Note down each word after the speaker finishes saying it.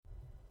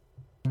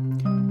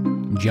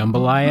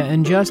Jambalaya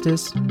and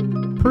Justice,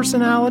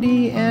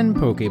 Personality and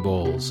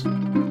Pokeballs,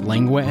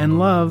 Lingua and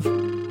Love,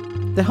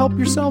 the Help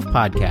Yourself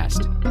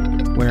podcast,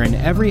 where in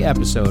every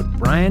episode,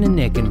 Brian and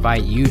Nick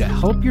invite you to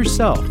help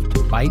yourself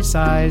to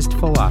bite-sized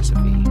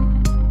philosophy.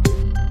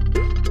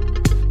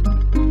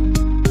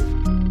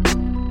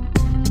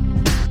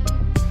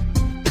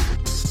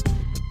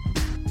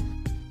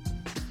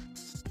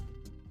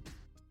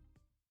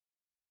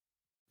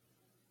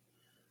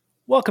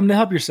 Welcome to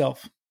Help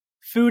Yourself,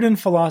 Food and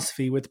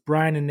Philosophy with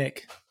Brian and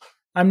Nick.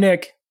 I'm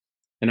Nick.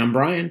 And I'm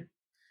Brian.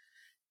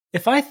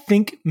 If I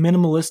think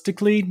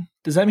minimalistically,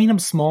 does that mean I'm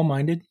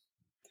small-minded?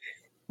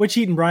 What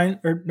you eating, Brian?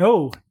 Or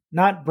no,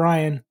 not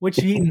Brian. What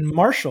you eating,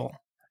 Marshall?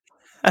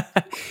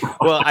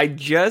 Well, I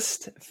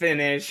just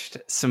finished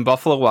some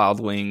Buffalo Wild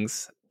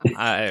Wings.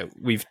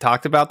 We've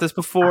talked about this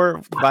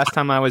before. Last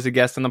time I was a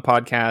guest on the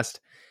podcast.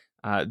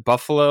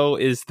 Buffalo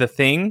is the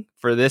thing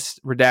for this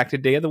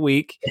redacted day of the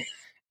week.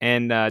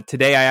 And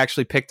today I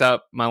actually picked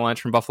up my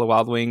lunch from Buffalo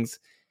Wild Wings.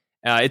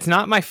 It's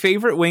not my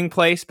favorite wing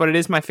place, but it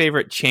is my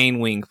favorite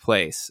chain wing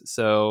place.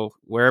 So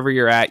wherever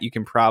you're at, you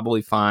can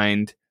probably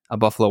find a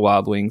Buffalo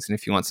Wild Wings. And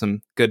if you want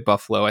some good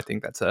buffalo, I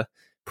think that's a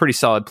pretty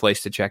solid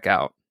place to check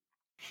out.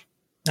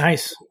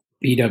 Nice.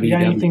 BWW. You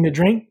got anything to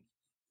drink?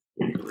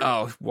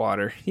 Oh,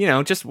 water. You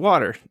know, just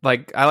water.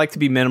 Like, I like to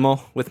be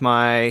minimal with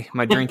my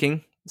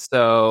drinking.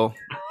 So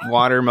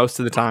water most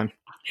of the time.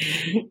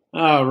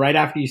 Oh, right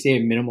after you say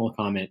a minimal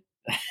comment.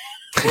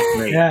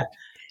 Great. Yeah.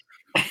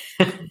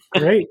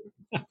 Great.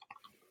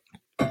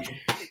 So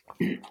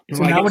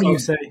now what do you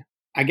say?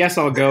 I guess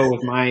I'll go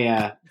with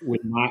my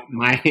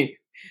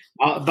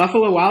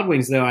Buffalo Wild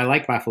Wings. Though I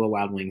like Buffalo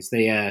Wild Wings.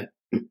 They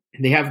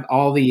have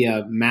all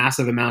the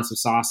massive amounts of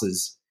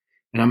sauces,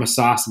 and I'm a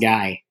sauce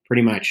guy,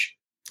 pretty much.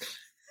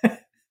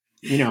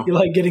 You know, You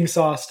like getting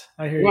sauced.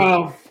 I hear you.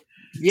 well,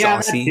 yeah,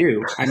 Saucy. that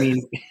too. I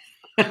mean,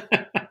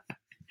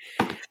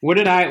 what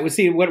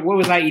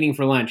was I eating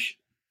for lunch?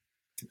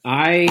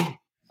 I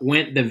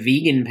went the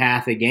vegan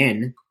path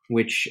again,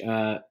 which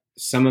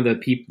some of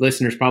the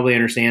listeners probably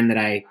understand that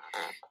I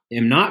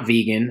am not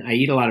vegan. I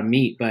eat a lot of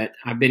meat, but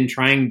I've been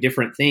trying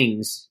different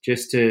things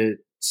just to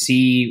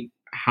see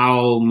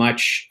how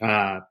much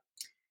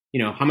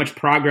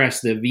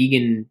progress the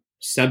vegan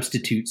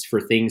substitutes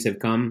for things have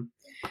come.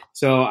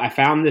 So I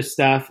found this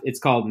stuff. It's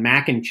called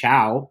Mac and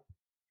Chow,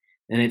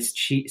 and it's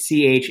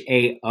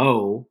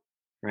CHAO,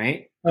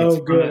 right? Oh,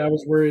 It's good. I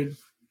was worried.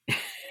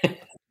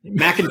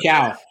 Mac and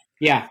Chow.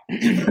 Yeah.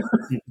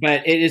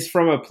 But it is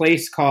from a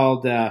place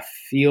called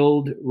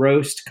Field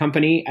Roast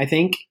Company, I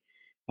think.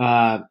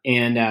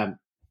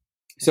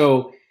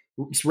 So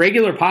it's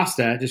regular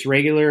pasta, just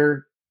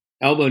regular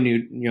elbow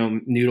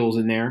noodles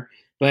in there.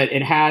 But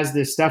it has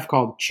this stuff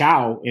called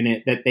chow in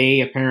it that they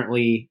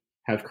apparently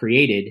have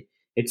created.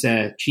 It's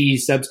a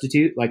cheese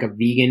substitute, like a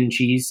vegan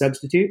cheese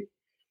substitute.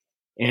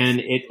 And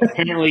it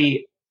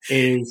apparently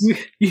is...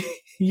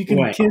 You can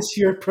What? kiss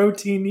your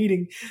protein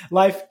eating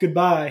life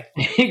goodbye.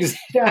 Exactly.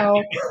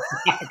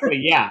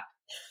 Yeah.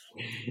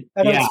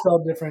 I know Yeah. it's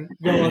spelled different.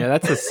 Go on. Yeah,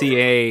 that's a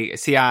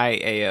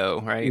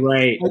CIAO, right?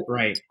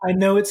 Right. I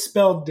know it's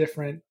spelled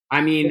different. I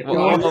mean,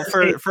 Well,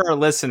 for our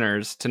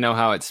listeners to know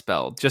how it's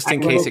spelled, just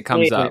in case it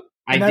comes up.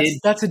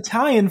 That's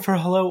Italian for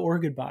hello or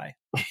goodbye.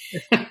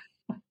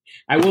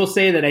 I will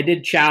say that I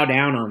did chow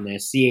down on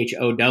this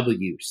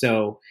CHOW,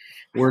 so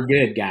we're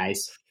good,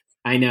 guys.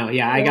 I know.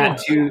 Yeah, I got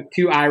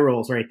two eye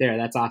rolls right there.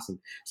 That's awesome.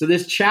 So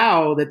this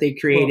chow that they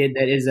created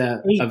that is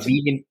a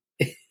vegan.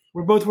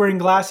 We're both wearing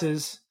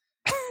glasses,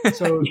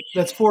 so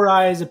that's 4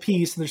 eyes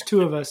apiece, and there's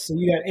 2 of us, so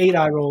you got 8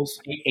 eye rolls.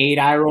 8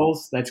 eye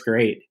rolls. That's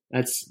great.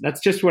 That's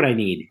just what I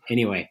need.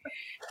 Anyway,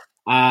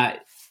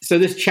 so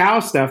this chow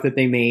stuff that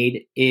they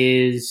made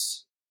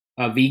is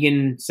a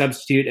vegan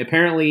substitute.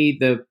 Apparently,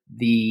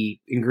 the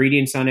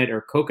ingredients on it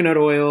are coconut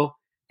oil,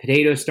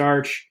 potato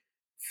starch,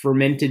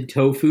 fermented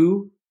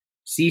tofu,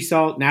 sea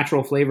salt,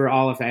 natural flavor,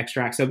 olive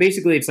extract. So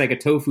basically, it's like a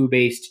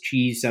tofu-based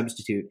cheese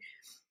substitute.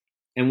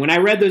 And when I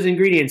read those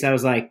ingredients, I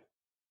was like,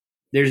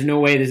 "There's no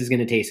way this is going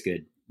to taste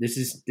good. This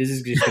is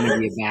just going to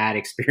be a bad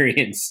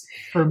experience."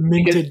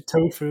 Fermented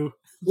tofu.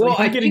 Well,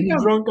 I'm getting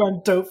drunk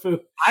on tofu.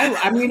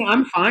 I mean,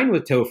 I'm fine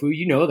with tofu.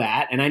 You know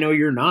that, and I know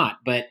you're not.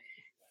 But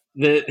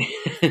the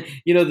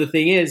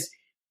thing is,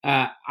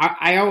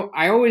 I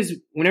always,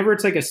 whenever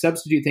it's like a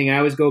substitute thing, I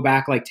always go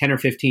back like 10 or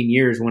 15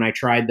 years when I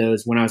tried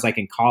those when I was like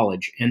in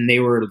college, and they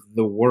were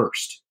the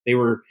worst. They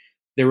were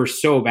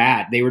so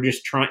bad. They were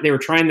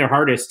trying their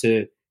hardest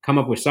to come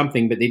up with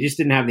something, but they just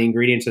didn't have the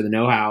ingredients or the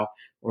know-how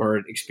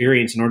or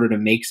experience in order to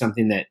make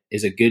something that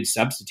is a good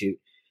substitute.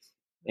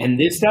 And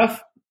this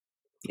stuff,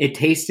 it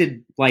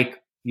tasted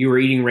like you were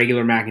eating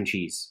regular mac and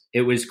cheese.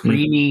 It was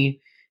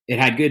creamy. It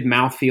had good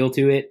mouthfeel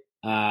to it.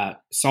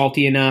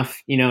 Salty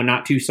enough,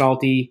 not too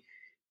salty,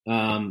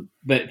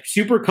 but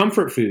super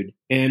comfort food.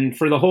 And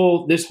for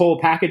this whole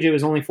package, it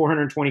was only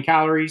 420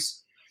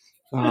 calories.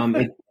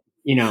 I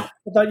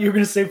thought you were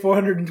going to say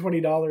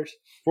 $420.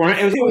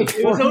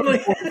 It was only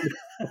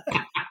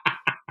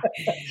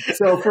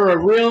So for a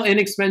real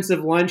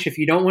inexpensive lunch, if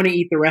you don't want to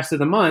eat the rest of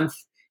the month,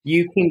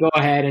 you can go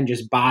ahead and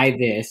just buy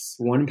this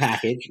one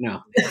package.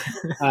 No,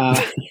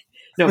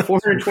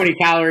 420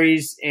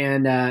 calories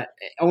and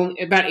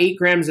only about 8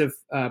 grams of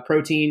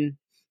protein.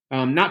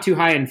 Not too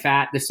high in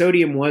fat. The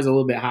sodium was a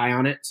little bit high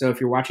on it, so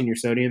if you're watching your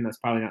sodium, that's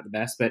probably not the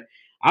best. But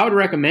I would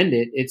recommend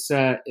it. It's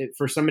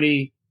for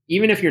somebody,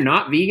 even if you're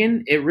not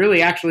vegan, it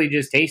really actually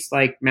just tastes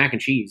like mac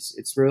and cheese.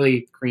 It's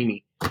really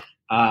creamy.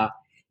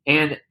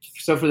 And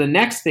so for the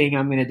next thing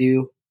I'm going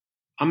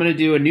to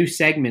do a new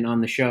segment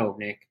on the show,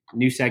 Nick.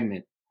 New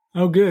segment.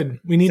 Oh, good.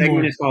 We need segment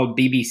more. is called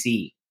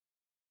BBC,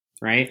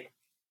 right?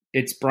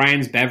 It's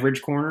Brian's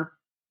Beverage Corner.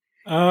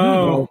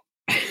 Oh,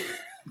 I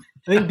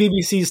think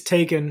BBC's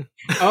taken.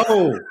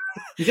 Oh,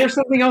 is there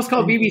something else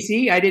called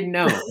BBC? I didn't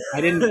know.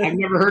 I've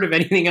never heard of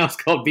anything else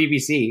called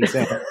BBC.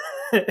 So.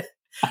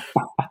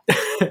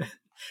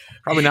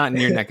 Probably not in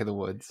your neck of the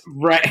woods.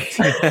 Right.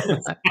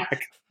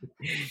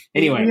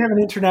 Anyway. We have an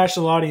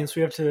international audience.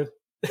 We have to.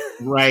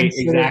 Right,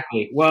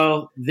 exactly.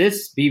 Well,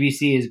 this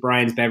BBC is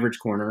Brian's Beverage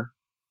Corner.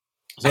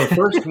 So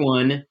first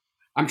one,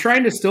 I'm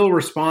trying to still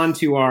respond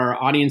to our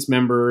audience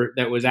member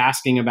that was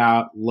asking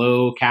about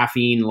low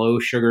caffeine, low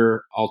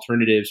sugar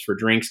alternatives for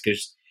drinks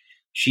because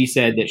she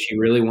said that she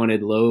really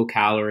wanted low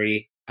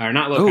calorie, or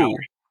not low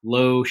calorie,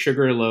 low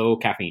sugar, low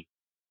caffeine.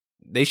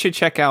 They should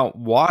check out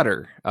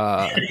water.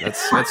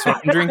 That's what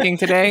I'm drinking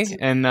today,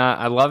 and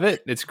I love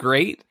it. It's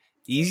great,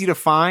 easy to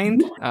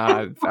find.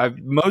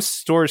 Most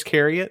stores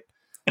carry it.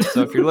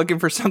 So if you're looking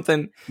for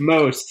something,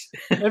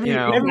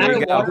 everywhere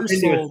water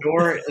into a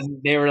store,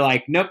 and they were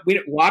like, "Nope,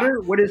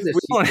 water. What is this?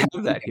 We don't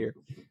have that here."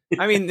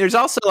 I mean, there's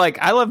also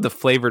I love the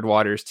flavored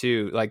waters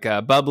too, like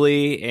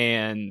bubbly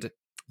and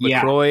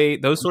LaCroix,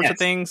 those sorts of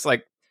things.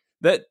 Like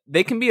that,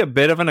 they can be a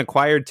bit of an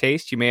acquired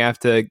taste. You may have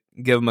to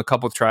give them a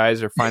couple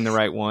tries or find the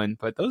right one,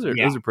 but those are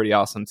pretty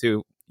awesome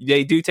too.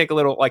 They do take a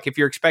little, like if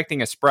you're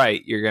expecting a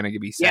Sprite, you're going to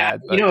be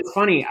sad. Yeah, it's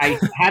funny. I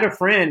had a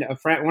friend,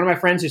 one of my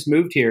friends just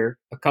moved here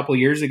a couple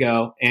years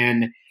ago.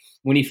 And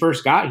when he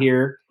first got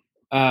here,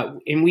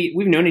 and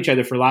we've known each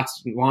other for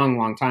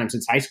long time,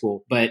 since high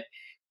school. But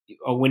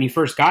when he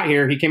first got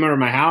here, he came over to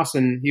my house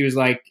and he was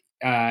like,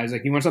 I was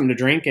like, you want something to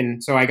drink?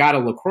 And so I got a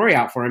LaCroix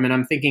out for him. And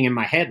I'm thinking in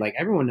my head, like,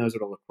 everyone knows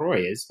what a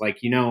LaCroix is. Like,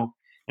 and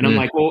I'm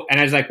like, well, and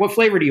I was like, what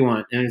flavor do you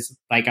want? And it's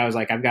like, I was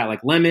like, I've got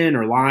like lemon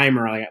or lime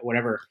or like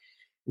whatever.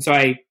 And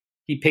so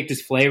he picked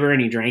his flavor and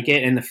he drank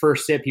it. And the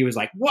first sip, he was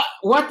like,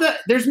 what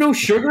there's no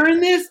sugar in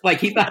this? Like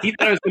he thought it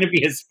was going to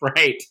be a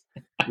Sprite.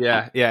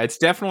 Yeah. It's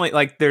definitely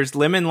like there's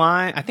lemon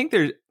lime. I think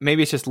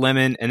maybe it's just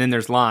lemon and then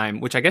there's lime,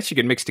 which I guess you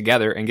could mix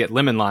together and get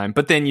lemon lime,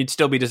 but then you'd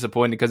still be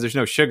disappointed because there's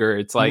no sugar.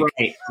 It's like,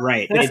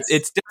 right.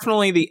 It's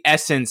definitely the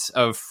essence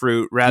of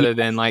fruit rather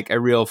than like a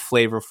real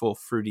flavorful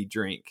fruity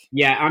drink.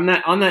 Yeah.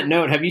 On that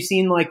note, have you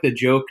seen like the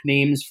joke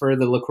names for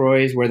the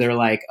LaCroix where they're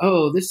like,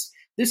 oh, this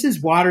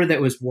is water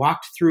that was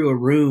walked through a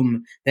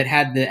room that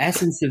had the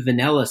essence of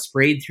vanilla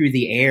sprayed through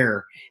the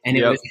air. And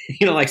it was,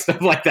 like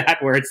stuff like that,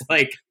 where it's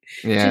like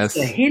just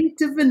a hint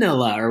of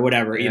vanilla or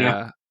whatever, you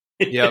know?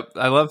 Yep.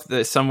 I love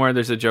that somewhere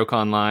there's a joke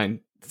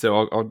online.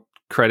 So I'll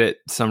credit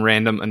some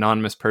random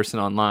anonymous person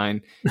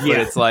online. But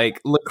it's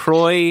like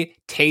LaCroix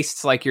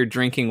tastes like you're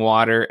drinking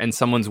water and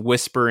someone's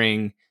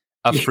whispering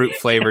a fruit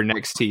flavor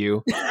next to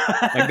you.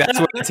 Like that's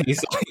what it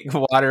tastes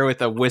like, water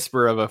with a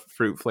whisper of a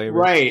fruit flavor.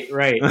 Right.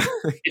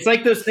 It's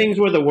like those things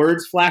where the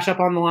words flash up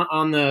on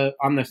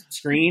the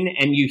screen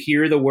and you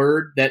hear the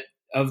word that's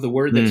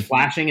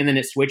flashing and then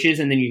it switches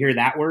and then you hear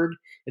that word.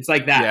 It's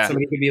like that. Yeah.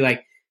 Somebody could be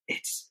like,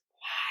 it's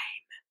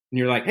lime. And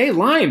you're like, hey,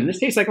 lime,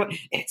 this tastes like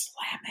it's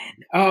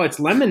lemon. Oh, it's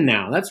lemon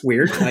now. That's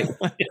weird. Like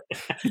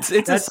it's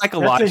a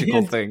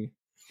psychological thing.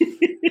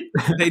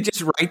 They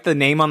just write the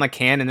name on the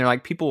can and they're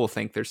like, people will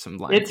think there's some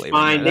lime flavor. It's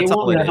fine. They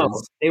won't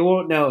know. They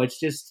won't know. It's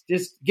just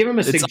give them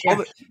a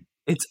suggestion.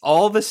 It's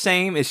all the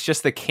same. It's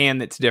just the can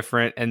that's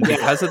different. And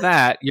because of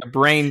that, your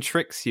brain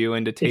tricks you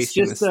into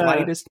tasting the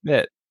slightest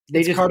bit.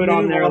 They just put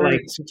on there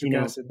like citric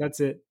acid. That's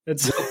it. What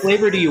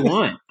flavor do you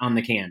want on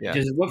the can? Yeah.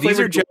 Just, what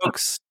flavor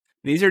jokes.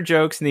 These are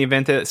jokes in the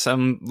event that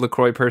some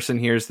LaCroix person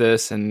hears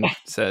this and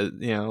says,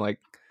 like,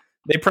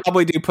 they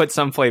probably do put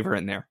some flavor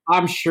in there.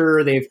 I'm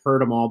sure they've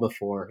heard them all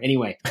before.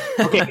 Anyway,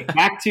 okay,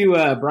 back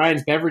to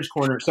Brian's Beverage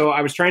Corner. So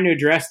I was trying to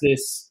address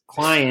this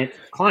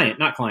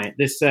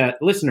this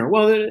listener.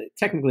 Well,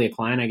 technically a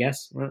client, I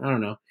guess. I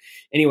don't know.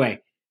 Anyway,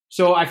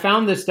 so I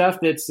found this stuff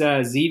that's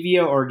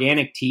Zevia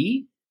organic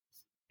tea.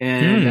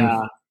 And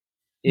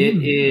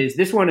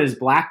this one is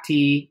black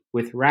tea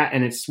with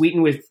and it's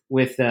sweetened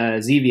with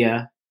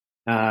Zevia.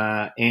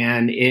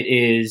 And it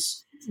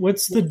is.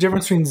 What's the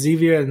difference between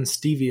Zevia and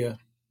stevia?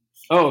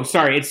 Oh,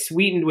 sorry. It's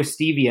sweetened with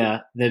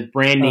stevia. The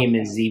brand name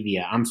is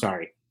Zevia. I'm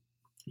sorry.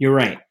 You're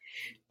right.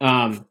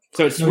 So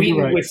it's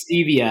sweetened with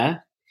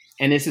stevia,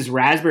 and this is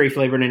raspberry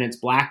flavored, and it's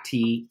black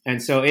tea.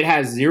 And so it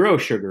has 0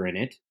 sugar in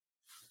it.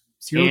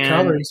 0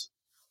 calories.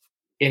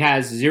 It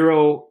has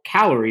 0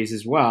 calories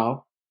as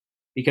well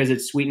because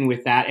it's sweetened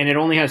with that. And it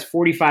only has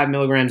 45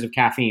 milligrams of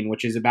caffeine,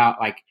 which is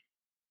about like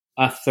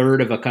a third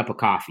of a cup of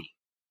coffee.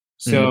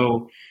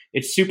 So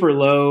it's super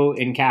low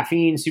in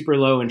caffeine, super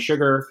low in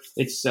sugar.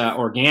 It's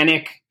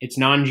organic. It's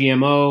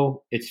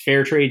non-GMO. It's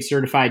fair trade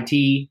certified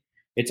tea.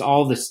 It's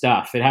all the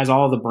stuff. It has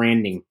all the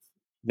branding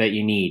that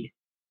you need,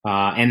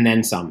 and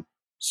then some.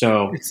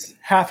 So It's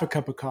half a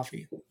cup of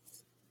coffee.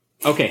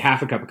 okay,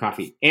 half a cup of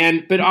coffee.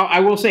 But I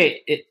will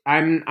say,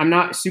 I'm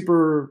not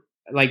super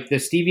like the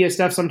stevia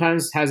stuff.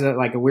 Sometimes has a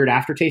weird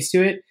aftertaste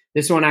to it.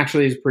 This one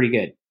actually is pretty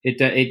good.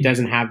 It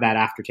doesn't have that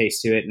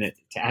aftertaste to it, and it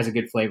has a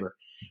good flavor.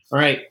 All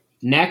right,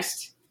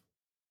 next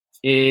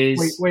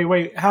is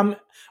Wait.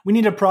 We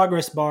need a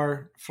progress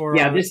bar for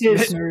our this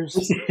listeners.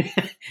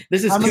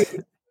 this is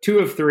two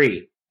of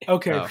three.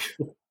 Okay. Oh.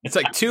 It's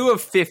like 2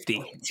 of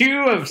 50.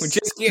 We're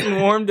just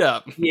getting warmed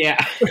up. Yeah.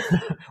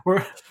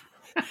 We're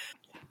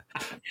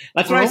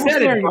That's what I almost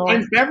said. there, It's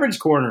Brian's beverage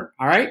corner.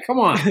 All right, come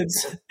on.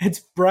 it's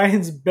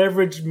Brian's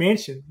beverage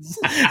mansions.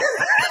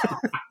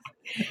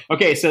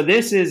 Okay, so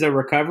this is a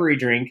recovery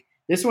drink.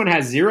 This one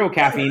has 0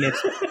 caffeine.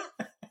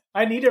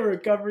 I need a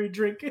recovery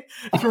drink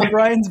from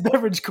Brian's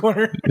beverage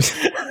corner.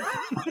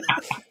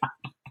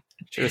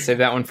 Should have saved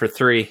that one for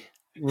 3.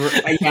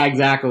 Yeah,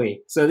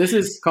 exactly. So this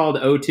is called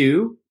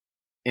O2,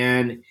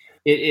 and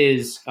it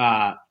is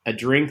a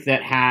drink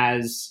that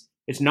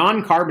it's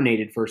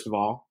non-carbonated, first of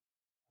all,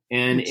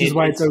 and Which is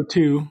why it's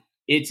O2.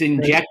 It's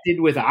injected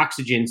with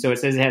oxygen, so it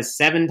says it has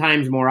 7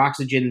 times more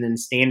oxygen than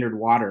standard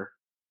water.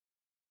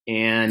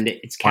 And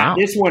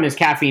this one is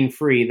caffeine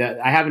free.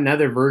 I have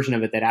another version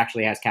of it that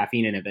actually has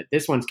caffeine in it, but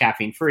this one's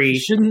caffeine free.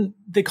 Shouldn't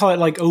they call it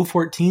like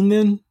O14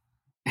 then?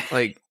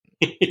 Like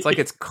it's like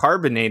it's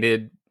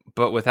carbonated,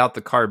 but without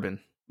the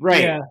carbon.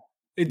 Right. Yeah.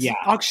 It's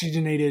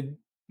oxygenated,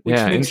 which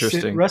Yeah, makes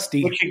interesting. it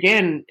rusty. Which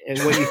again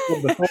is what you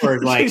said before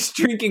is like He's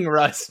drinking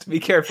rust. Be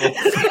careful.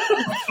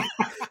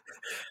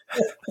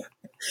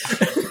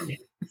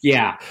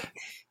 yeah.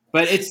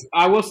 But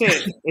I will say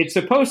it's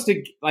supposed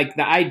to, like,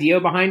 the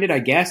idea behind it, I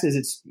guess,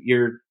 is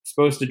you're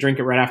supposed to drink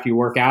it right after you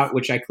work out,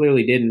 which I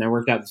clearly did, and I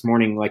worked out this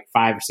morning like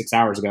 5 or 6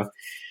 hours ago.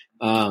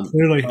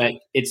 Clearly. But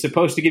it's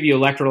supposed to give you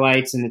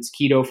electrolytes, and it's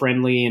keto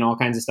friendly and all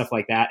kinds of stuff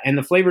like that. And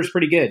the flavor is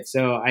pretty good.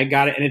 So I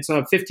got it, and it's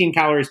 15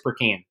 calories per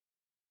can.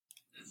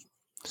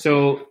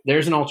 So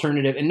there's an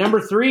alternative. And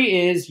number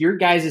 3 is your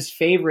guys'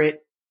 favorite,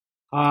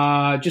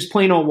 just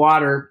plain old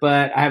water,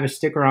 but I have a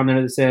sticker on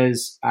there that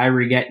says, I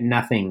regret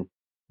nothing.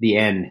 The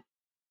end.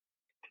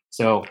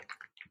 So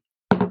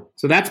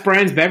that's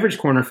Brian's beverage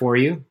corner for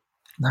you.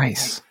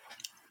 Nice.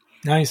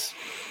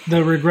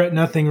 The regret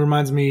nothing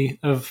reminds me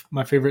of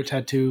my favorite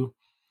tattoo.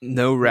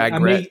 No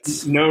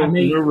regrets. No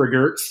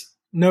regrets.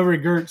 No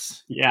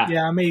regrets. Yeah.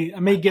 Yeah, I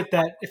may get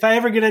that. If I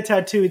ever get a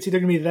tattoo, it's either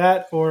gonna be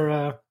that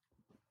or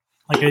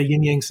like a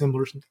yin yang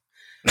symbol or something.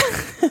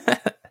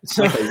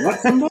 So Like a what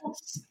symbol?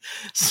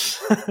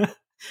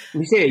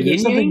 You say a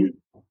yin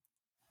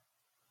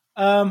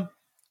yang?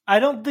 I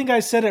don't think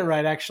I said it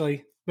right,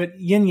 actually, but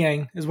yin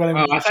yang is what I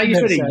mean. Oh, I thought you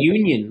said a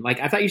union. Like,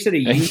 I thought you said a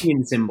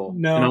union symbol.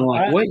 No, and I'm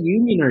like, what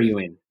union are you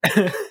in?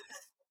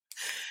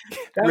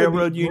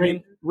 Railroad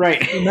union.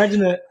 Right.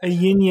 Imagine a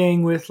yin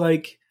yang with,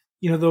 like,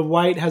 the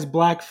white has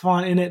black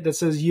font in it that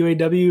says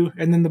UAW,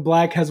 and then the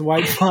black has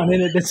white font in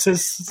it that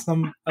says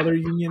some other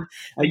union.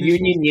 A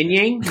union yin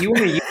yang? You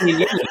want a union yin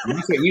yang.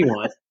 That's what you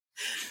want.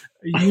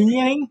 A yin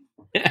yang?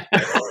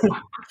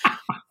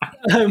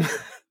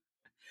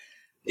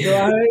 So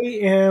I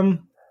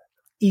am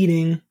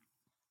eating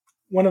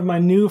one of my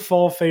new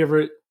fall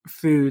favorite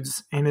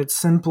foods, and it's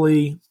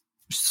simply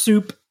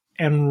soup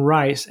and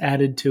rice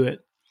added to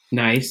it.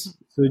 Nice.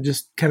 So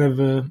just kind of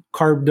a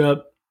carved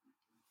up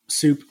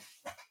soup.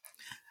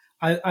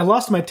 I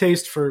lost my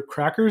taste for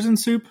crackers and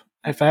soup.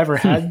 If I ever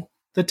had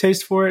the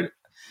taste for it,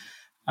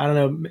 I don't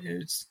know.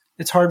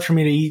 It's hard for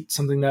me to eat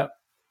something that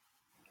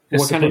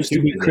is supposed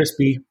to be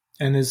crispy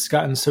and has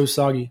gotten so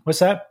soggy. What's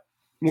that?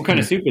 What kind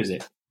of soup is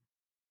it?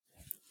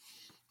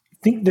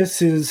 I think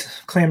this is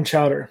clam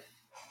chowder.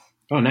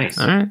 Oh, nice.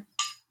 All right.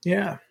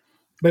 Yeah,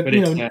 but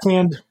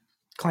canned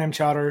clam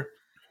chowder.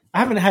 I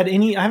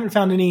haven't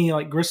found any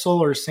like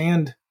gristle or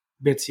sand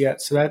bits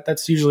yet, so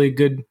that's usually a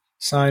good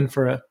sign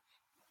for a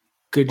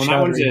good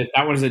chowder.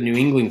 That one's a New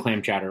England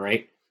clam chowder,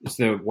 right? It's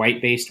the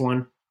white based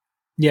one.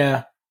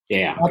 Yeah.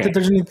 Yeah. Not that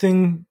there's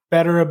anything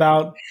better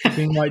about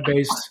being white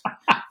based.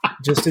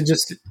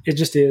 It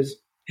just is.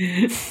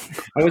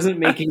 I wasn't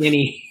making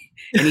any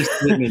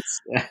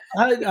statements.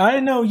 I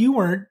know you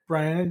weren't,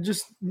 Brian.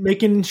 Just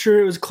making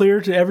sure it was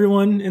clear to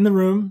everyone in the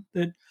room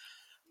that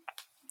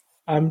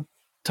I'm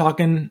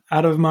talking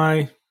out of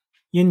my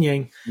yin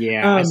yang.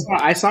 Yeah,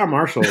 I saw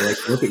Marshall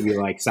like look at you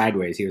like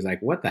sideways. He was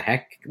like, "What the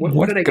heck?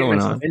 What did I get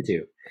myself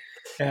into?"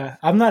 Yeah,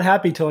 I'm not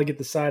happy till I get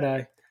the side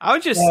eye. I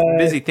was just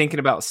busy thinking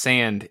about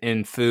sand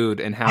in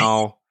food and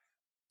how,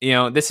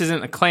 this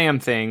isn't a clam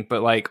thing,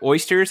 but like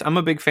oysters. I'm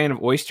a big fan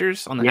of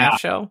oysters on the half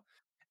shell.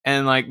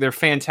 and like they're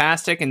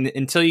fantastic, and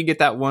until you get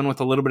that one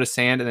with a little bit of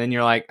sand, and then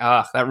you're like,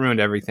 that ruined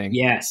everything.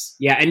 Yes,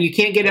 yeah, and you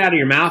can't get it out of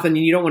your mouth, and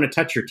you don't want to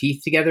touch your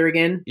teeth together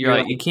again. You're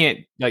like, you can't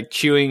like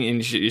chewing,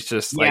 and it's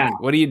just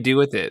like, what do you do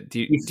with it?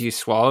 Do you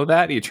swallow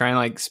that? Do you try and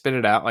like spit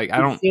it out? Like, I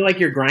don't feel like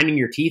you're grinding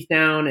your teeth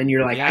down, and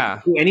you're like, I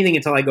can't do anything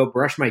until I go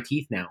brush my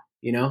teeth now.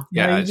 You know?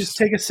 Yeah, you just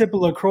take a sip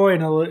of LaCroix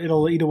and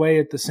it'll eat away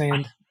at the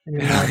sand.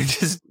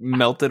 Just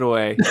melt it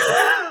away.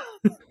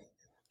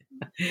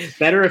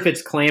 Better if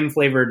it's clam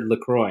flavored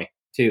LaCroix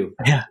too,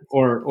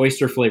 or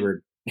oyster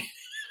flavored.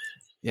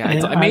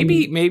 Yeah,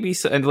 maybe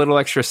a little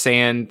extra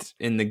sand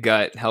in the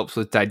gut helps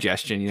with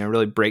digestion. You know,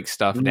 really break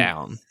stuff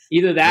down.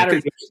 Either that,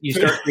 or you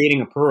start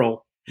creating a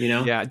pearl. You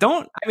know? Yeah.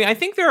 I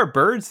think there are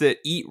birds that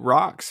eat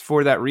rocks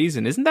for that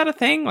reason. Isn't that a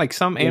thing? Like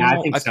some animal? Yeah,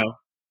 I think so.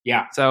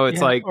 Yeah. So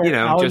it's like, or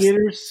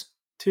alligators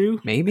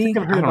too. Maybe I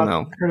don't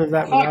know. Heard of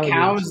that?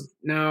 Cows.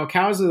 No,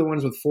 cows are the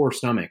ones with 4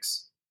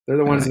 stomachs. They're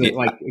the ones that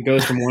like it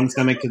goes from one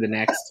stomach to the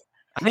next.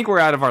 I think we're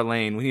out of our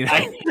lane. We need.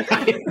 I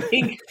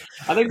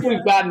think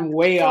we've gotten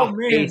way off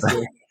base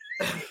here.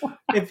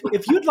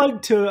 If you'd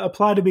like to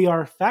apply to be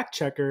our fact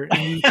checker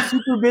and you're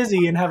super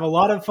busy and have a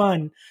lot of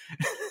fun,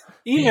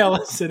 email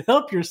us at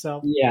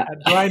helpyourself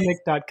at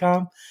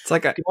briannick.com. It's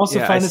like you can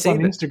also find us on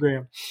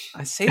Instagram.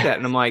 I say that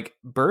and I'm like,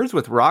 birds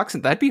with rocks,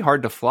 that'd be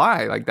hard to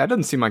fly. Like that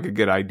doesn't seem like a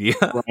good idea.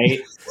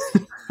 Right.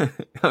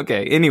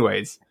 Okay.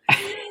 Anyways.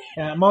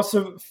 Yeah, I'm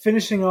also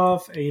finishing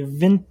off a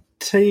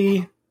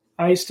venti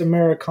iced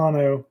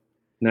Americano.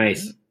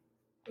 Nice.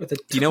 With Do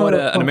you know what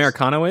an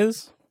Americano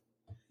is?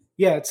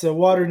 Yeah, it's a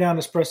watered down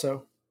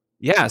espresso.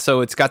 Yeah,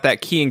 so it's got that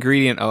key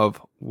ingredient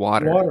of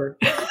water.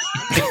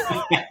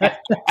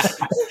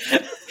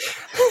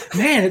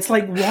 Man, it's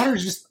like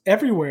water's just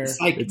everywhere. It's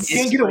like you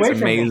can't get away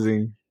from it.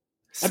 Amazing.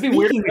 That'd be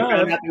weird if we found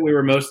out that we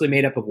were mostly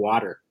made up of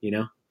water, you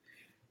know?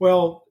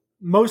 Well,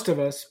 most of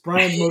us.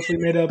 Brian's mostly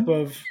made up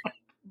of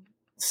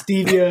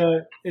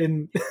stevia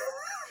and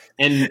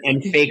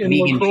fake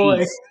vegan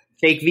cheese.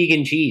 Fake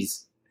vegan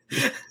cheese.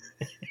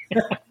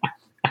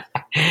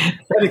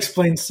 That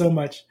explains so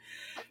much.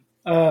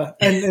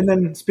 And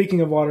then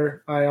speaking of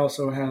water, I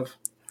also have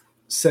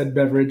said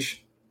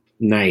beverage.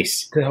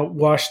 Nice. To help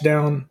wash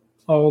down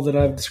all that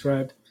I've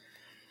described.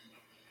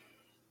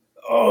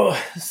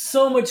 Oh,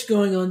 so much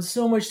going on,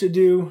 so much to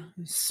do,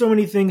 so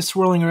many things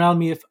swirling around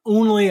me. If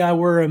only I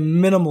were a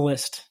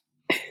minimalist.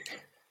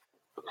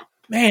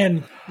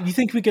 Man, do you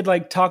think we could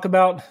like talk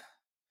about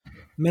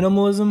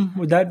minimalism?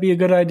 Would that be a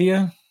good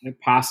idea? It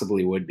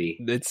possibly would be.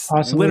 It's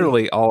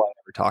literally all I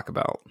ever talk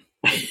about.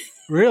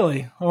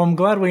 Really? Oh, I'm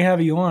glad we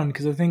have you on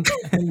because I think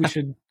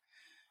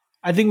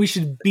we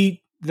should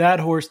beat that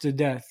horse to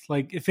death.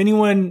 Like if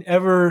anyone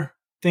ever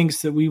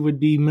thinks that we would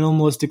be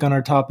minimalistic on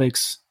our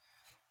topics,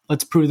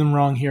 let's prove them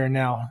wrong here and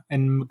now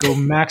and go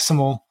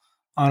maximal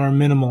on our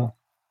minimal.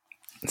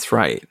 That's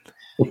right.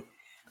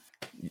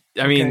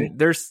 I mean,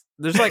 there's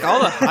like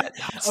all the hot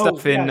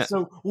stuff in.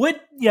 So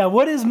what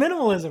is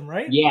minimalism,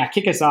 right? Yeah,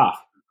 kick us off.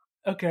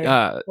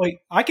 Okay. Wait,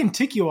 I can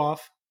tick you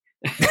off.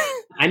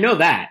 I know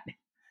that.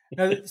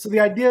 So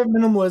the idea of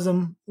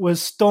minimalism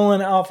was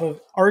stolen off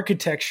of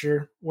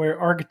architecture, where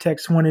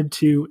architects wanted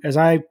to, as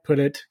I put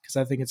it, because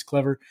I think it's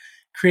clever,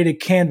 create a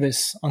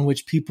canvas on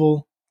which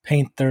people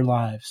paint their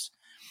lives.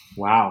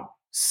 Wow.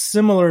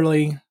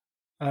 Similarly,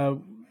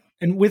 and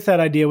with that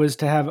idea was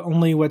to have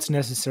only what's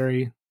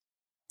necessary,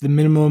 the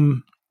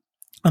minimum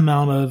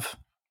amount of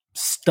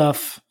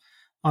stuff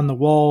on the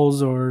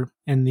walls or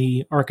in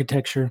the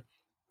architecture.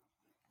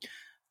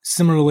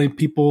 Similarly,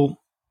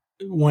 people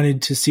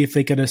wanted to see if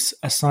they could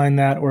assign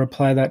that or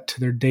apply that to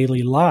their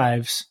daily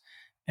lives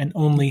and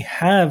only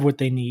have what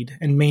they need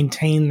and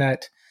maintain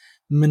that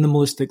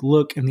minimalistic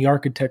look in the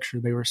architecture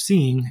they were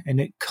seeing. And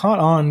it caught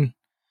on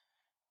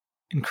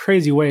in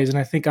crazy ways. And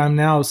I think I'm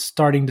now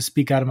starting to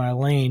speak out of my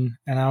lane,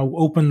 and I'll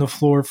open the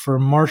floor for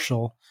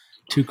Marshall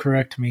to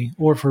correct me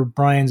or for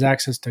Brian's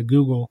access to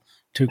Google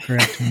to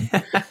correct me.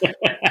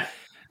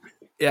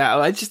 Yeah,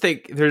 I just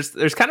think there's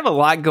kind of a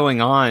lot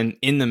going on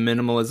in the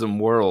minimalism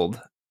world.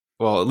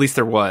 Well, at least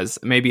there was.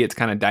 Maybe it's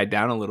kind of died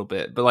down a little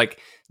bit. But like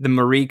the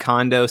Marie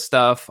Kondo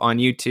stuff on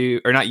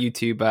YouTube, or not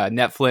YouTube,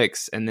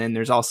 Netflix. And then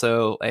there's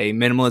also a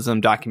minimalism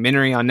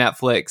documentary on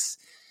Netflix.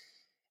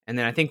 And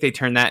then I think they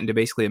turned that into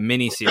basically a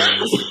mini series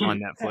on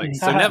Netflix.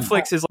 So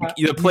Netflix is like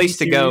the place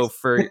to go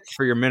for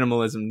your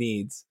minimalism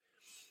needs.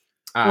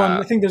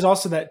 Well, I think there's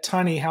also that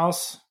tiny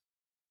house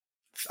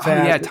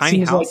fad. Oh, yeah,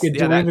 tiny house. Like a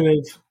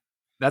derivative.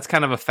 That's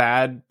kind of a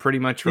fad, pretty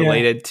much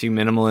related to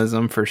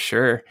minimalism for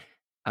sure.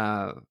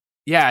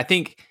 Yeah, I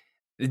think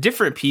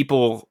different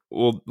people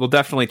will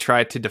definitely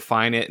try to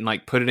define it and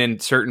like put it in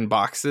certain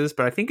boxes,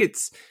 but I think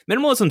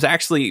minimalism is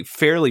actually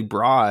fairly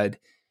broad,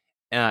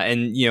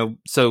 and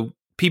so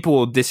people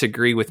will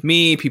disagree with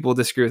me, people will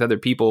disagree with other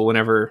people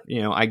whenever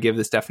I give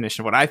this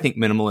definition of what I think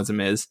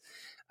minimalism is.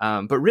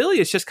 But really,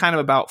 it's just kind of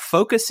about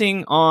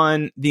focusing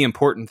on the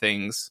important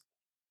things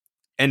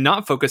and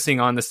not focusing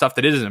on the stuff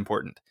that isn't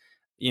important.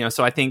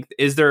 So I think,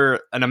 is there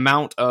an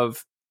amount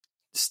of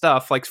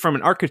stuff, like from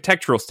an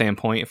architectural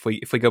standpoint,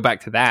 if we go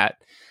back to that,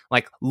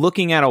 like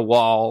looking at a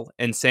wall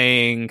and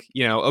saying,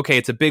 okay,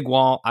 it's a big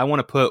wall. I want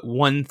to put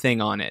one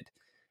thing on it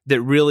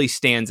that really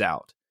stands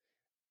out.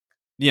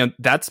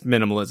 That's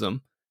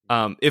minimalism.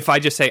 If I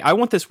just say, I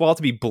want this wall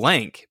to be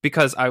blank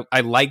because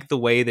I like the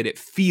way that it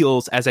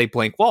feels as a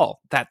blank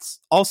wall, that's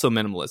also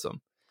minimalism.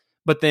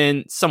 But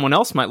then someone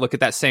else might look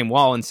at that same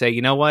wall and say,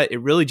 you know what? It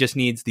really just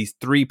needs these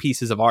 3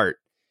 pieces of art,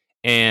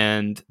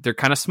 and they're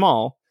kind of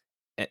small,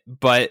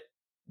 but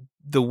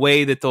the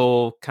way that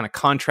they'll kind of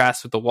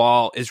contrast with the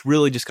wall is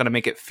really just going to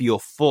make it feel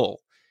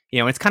full.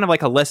 It's kind of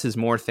like a less is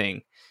more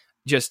thing.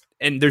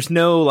 And there's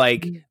no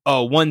like,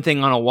 one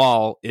thing on a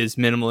wall is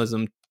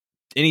minimalism.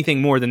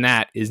 Anything more than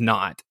that is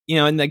not,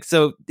 and like,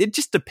 so it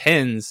just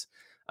depends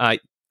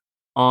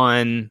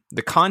on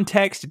the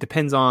context. It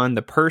depends on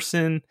the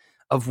person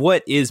of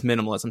what is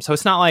minimalism. So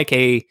it's not like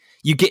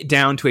you get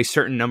down to a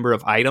certain number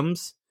of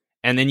items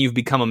and then you've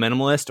become a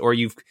minimalist, or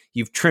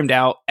you've trimmed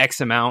out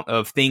X amount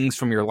of things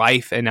from your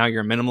life and now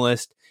you're a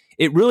minimalist.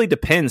 It really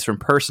depends from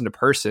person to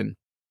person.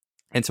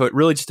 And so it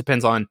really just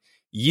depends on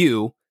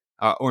you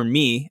or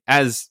me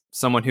as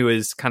someone who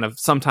is kind of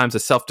sometimes a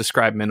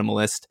self-described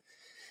minimalist.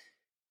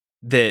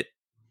 That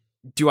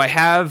do I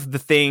have the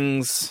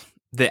things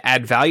that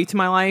add value to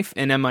my life?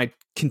 And am I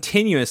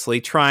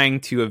continuously trying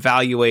to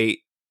evaluate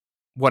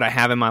what I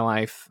have in my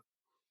life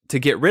to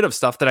get rid of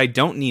stuff that I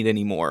don't need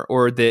anymore,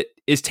 or that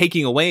is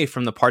taking away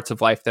from the parts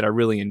of life that I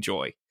really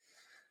enjoy?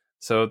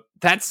 So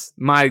that's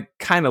my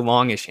kind of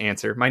longish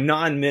answer, my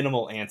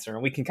non-minimal answer.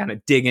 And we can kind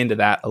of dig into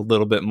that a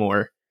little bit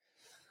more.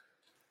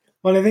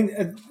 Well, I think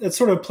it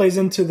sort of plays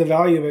into the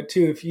value of it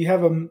too. If you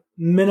have a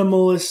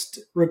minimalist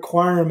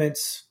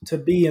requirements to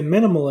be a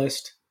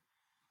minimalist,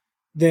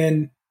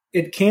 then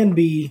it can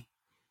be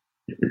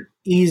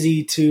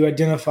easy to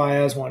identify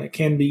as one. It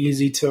can be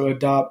easy to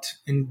adopt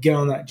and get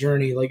on that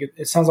journey. Like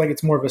it sounds like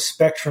it's more of a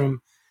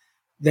spectrum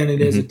than it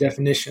is a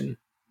definition.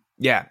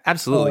 Yeah,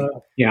 absolutely.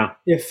 Yeah.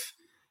 If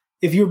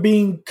you're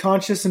being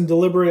conscious and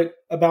deliberate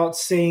about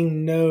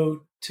saying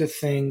no to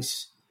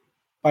things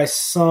by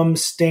some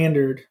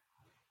standard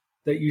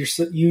that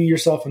you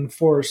yourself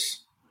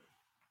enforce,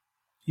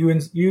 you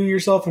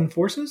yourself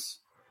enforces?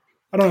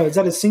 I don't know. Is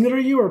that a singular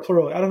you or a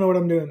plural? I don't know what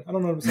I'm doing. I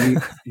don't know what I'm saying.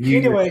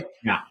 Anyway,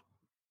 yeah.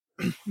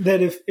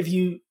 That if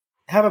you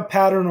have a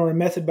pattern or a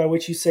method by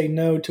which you say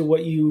no to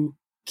what you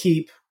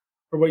keep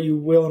or what you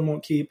will and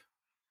won't keep,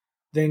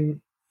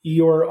 then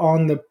you're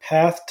on the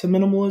path to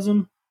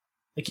minimalism.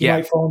 Like you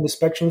might fall on the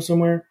spectrum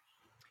somewhere.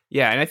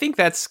 Yeah, and I think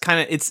that's kind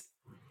of, it's,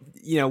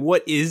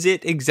 what is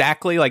it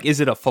exactly? Like, is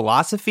it a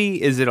philosophy?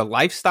 Is it a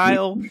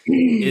lifestyle?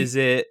 Is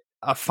it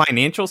a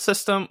financial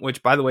system?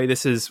 Which, by the way,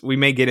 we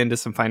may get into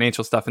some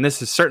financial stuff, and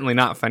this is certainly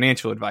not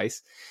financial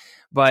advice.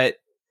 But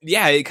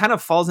yeah, it kind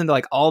of falls into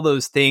like all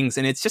those things.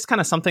 And it's just kind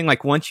of something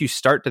like once you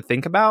start to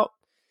think about,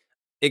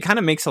 it kind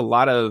of makes a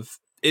lot of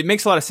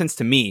sense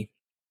to me.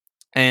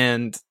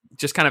 And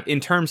just kind of in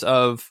terms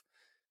of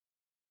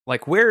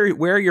like, where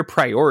are your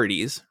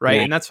priorities, right?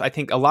 Yeah. And that's, I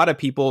think a lot of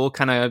people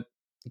kind of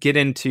get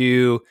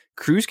into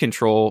cruise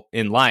control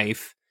in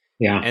life.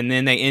 Yeah. And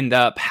then they end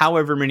up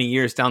however many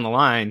years down the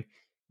line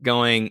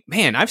going,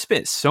 man, I've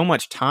spent so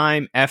much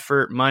time,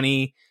 effort,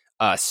 money,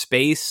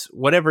 space,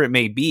 whatever it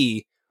may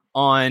be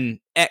on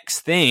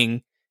X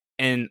thing.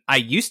 And I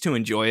used to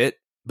enjoy it,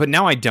 but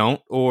now I don't,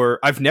 or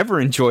I've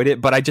never enjoyed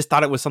it, but I just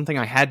thought it was something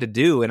I had to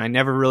do. And I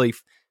never really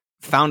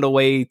found a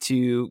way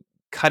to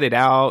cut it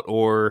out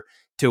or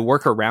to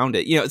work around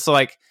it. It's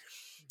like,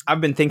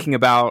 I've been thinking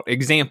about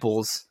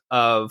examples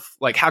of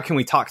like, how can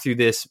we talk through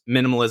this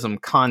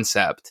minimalism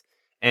concept?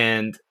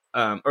 And,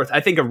 or I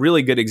think a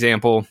really good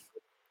example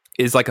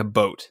is like a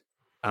boat.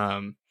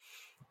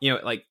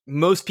 Like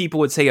most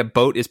people would say a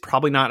boat is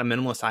probably not a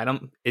minimalist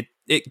item.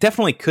 It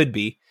definitely could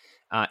be.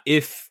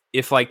 If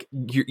like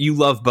you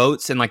love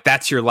boats and like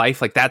that's your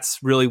life, like that's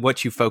really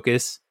what you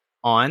focus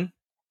on,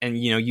 and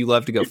you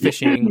love to go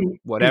fishing,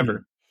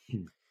 whatever.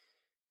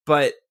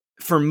 But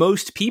for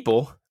most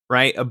people,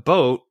 right, a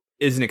boat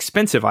is an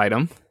expensive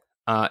item.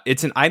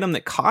 It's an item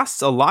that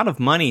costs a lot of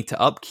money to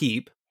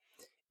upkeep.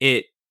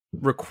 It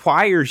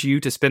requires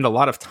you to spend a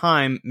lot of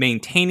time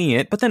maintaining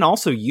it, but then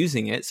also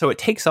using it. So it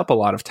takes up a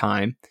lot of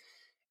time.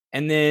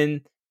 And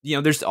then,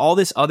 there's all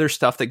this other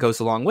stuff that goes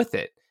along with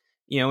it.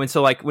 And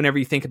so like whenever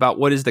you think about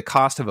what is the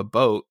cost of a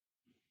boat,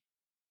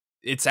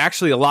 it's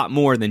actually a lot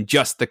more than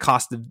just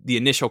the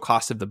initial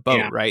cost of the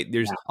boat, right?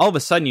 There's all of a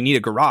sudden you need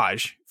a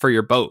garage for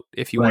your boat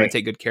if you want to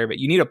take good care of it.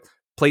 You need a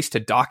place to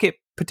dock it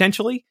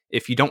potentially.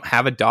 If you don't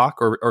have a dock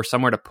or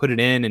somewhere to put it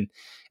in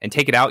and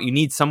take it out, you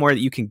need somewhere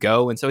that you can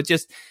go. And so it's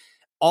just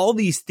all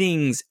these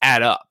things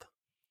add up,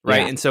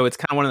 right? Yeah. And so it's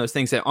kind of one of those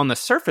things that on the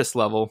surface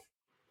level,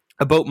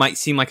 a boat might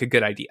seem like a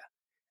good idea.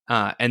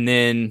 And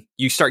then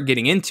you start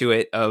getting into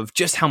it of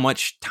just how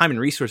much time and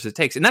resources it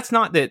takes. And that's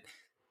not that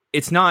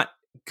it's not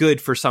good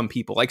for some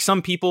people. Like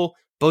some people,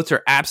 boats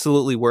are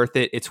absolutely worth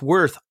it. It's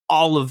worth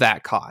all of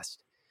that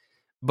cost.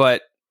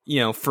 But,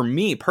 for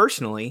me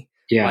personally,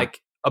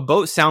 like a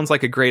boat sounds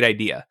like a great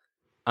idea.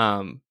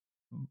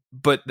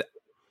 But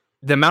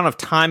the amount of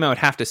time I would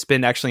have to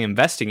spend actually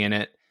investing in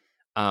it,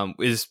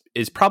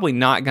 is probably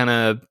not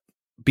gonna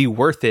be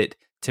worth it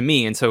to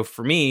me. And so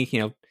for me,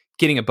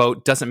 getting a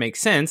boat doesn't make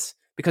sense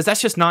because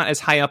that's just not as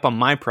high up on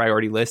my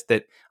priority list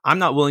that I'm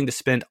not willing to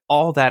spend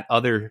all that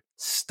other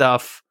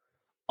stuff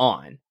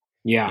on.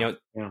 Yeah.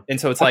 And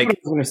so it's That's like, what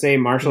I was going to say,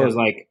 Marshall, is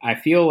like, I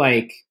feel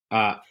like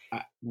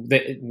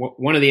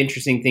one of the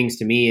interesting things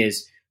to me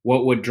is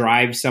what would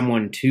drive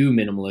someone to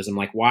minimalism.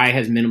 Like, why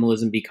has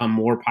minimalism become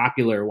more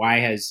popular?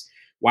 Why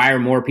are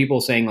more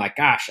people saying like,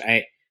 gosh,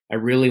 I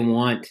really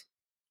want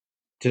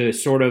to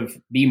sort of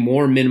be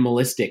more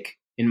minimalistic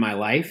in my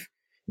life.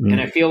 And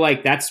I feel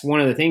like that's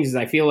one of the things is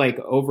I feel like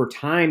over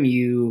time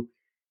you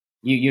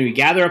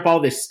gather up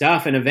all this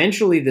stuff, and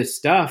eventually the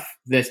stuff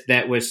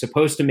that was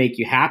supposed to make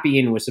you happy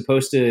and was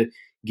supposed to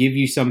give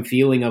you some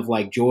feeling of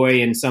like joy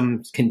and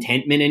some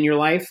contentment in your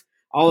life,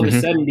 all of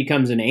a sudden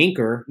becomes an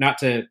anchor, not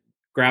to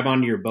grab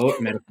onto your boat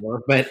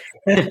metaphor, but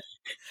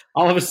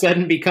all of a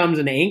sudden becomes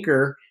an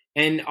anchor.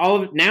 And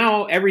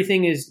now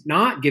everything is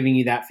not giving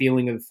you that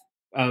feeling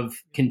of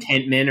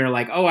contentment or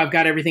like, oh, I've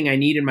got everything I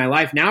need in my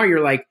life. Now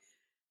you're like,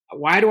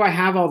 why do I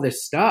have all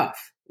this stuff?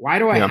 Why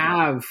do I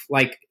have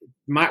like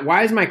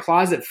why is my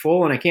closet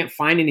full and I can't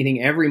find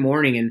anything every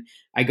morning? And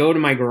I go to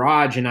my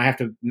garage and I have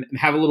to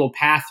have a little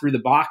path through the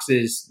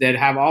boxes that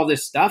have all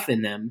this stuff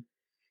in them.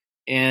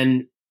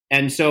 And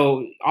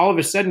so all of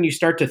a sudden you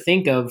start to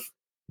think of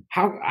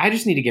how I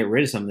just need to get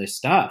rid of some of this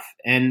stuff.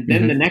 And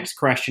then the next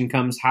question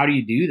comes, how do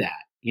you do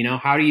that?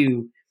 How do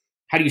you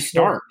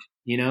start,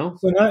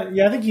 So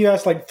I think you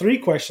asked like 3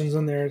 questions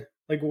in there.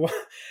 Like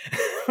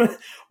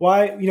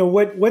why,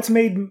 what's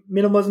made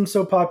minimalism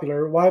so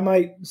popular? Why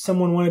might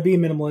someone want to be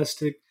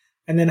minimalistic?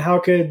 And then how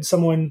could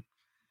someone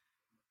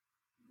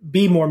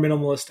be more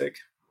minimalistic?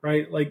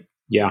 Right. Like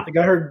I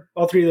heard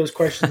all 3 of those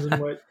questions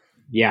in what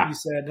you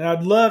said. And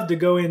I'd love to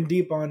go in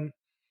deep on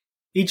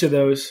each of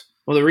those.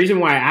 Well, the reason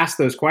why I asked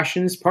those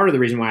questions, part of the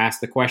reason why I asked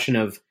the question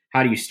of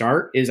how do you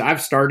start is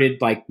I've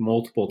started like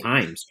multiple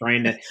times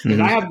trying to, because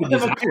I have the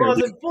desire.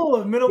 Closet full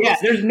of minimalist. Yeah,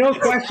 there's no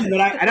question that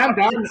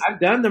I've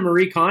done the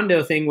Marie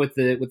Kondo thing with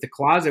the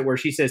closet where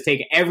she says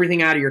take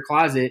everything out of your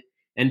closet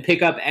and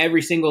pick up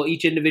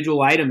each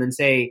individual item and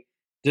say,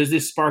 does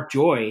this spark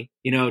joy?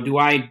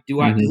 Does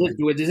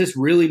this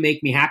really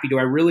make me happy? Do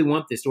I really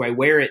want this? Do I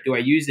wear it? Do I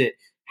use it?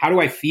 How do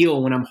I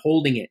feel when I'm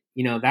holding it?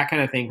 That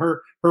kind of thing.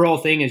 Her whole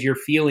thing is your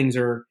feelings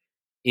are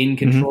in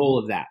control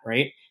of that,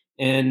 right?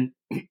 And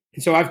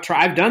so I've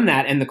done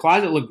that, and the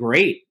closet looked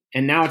great,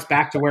 and now it's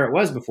back to where it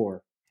was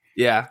before.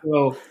 Yeah.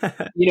 So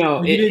you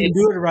didn't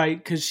do it right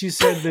because she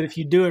said that if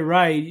you do it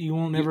right, you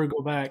won't never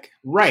go back.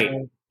 Right.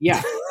 So.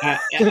 Yeah.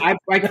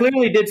 I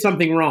clearly did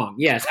something wrong.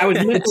 Yes, I was.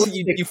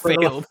 You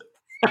failed.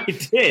 I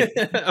did.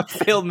 A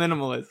failed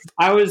minimalist.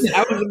 I was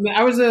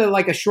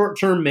a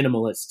short-term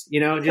minimalist.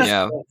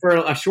 For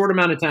a short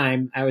amount of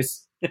time, I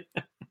was.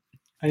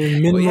 I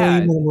am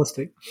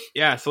minimalistic.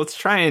 Yeah, so let's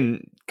try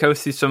and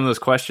coast through some of those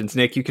questions.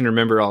 Nick, you can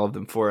remember all of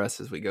them for us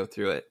as we go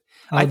through it.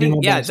 I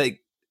think,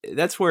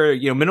 that's where,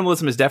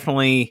 minimalism is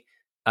definitely,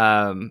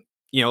 a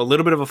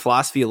little bit of a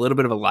philosophy, a little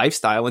bit of a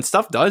lifestyle, and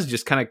stuff does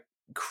just kind of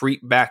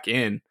creep back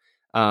in.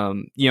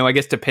 I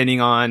guess depending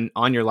on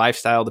your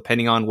lifestyle,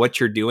 depending on what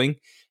you're doing,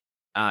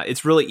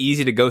 it's really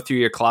easy to go through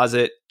your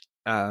closet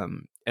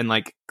and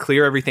like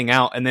clear everything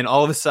out. And then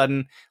all of a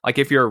sudden, like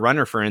if you're a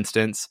runner, for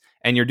instance,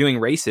 and you're doing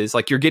races,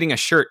 like you're getting a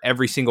shirt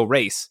every single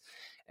race.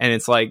 And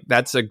it's like,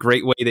 that's a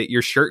great way that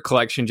your shirt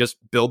collection just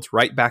builds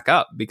right back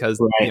up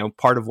because,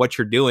 part of what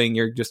you're doing,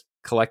 you're just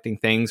collecting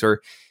things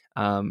or,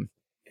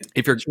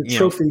 if you're,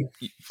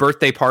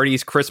 birthday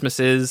parties,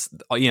 Christmases,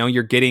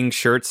 you're getting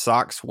shirts,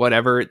 socks,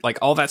 whatever, like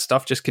all that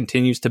stuff just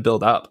continues to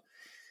build up.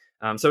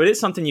 So it is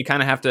something you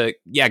kind of have to,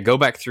 go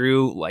back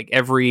through like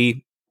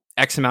every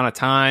X amount of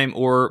time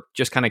or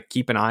just kind of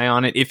keep an eye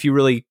on it if you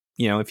really,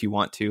 if you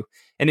want to.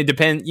 And it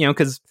depends,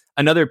 because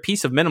another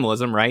piece of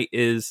minimalism, right,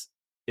 is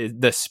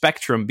the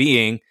spectrum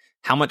being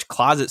how much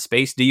closet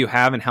space do you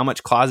have and how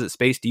much closet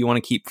space do you want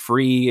to keep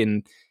free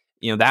and,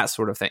 that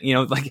sort of thing.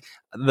 Like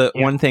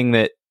one thing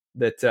that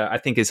I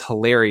think is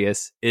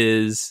hilarious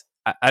is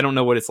I don't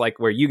know what it's like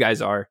where you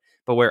guys are,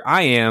 but where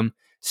I am,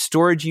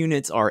 storage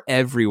units are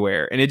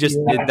everywhere. And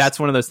that's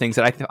one of those things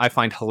that I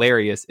find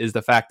hilarious is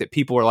the fact that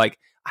people are like,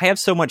 I have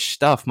so much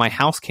stuff, my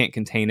house can't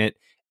contain it.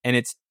 And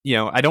it's,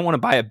 I don't want to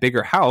buy a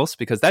bigger house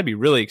because that'd be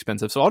really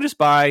expensive. So I'll just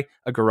buy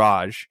a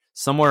garage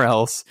somewhere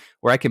else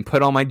where I can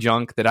put all my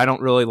junk that I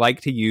don't really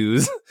like to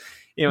use,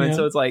 and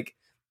so it's like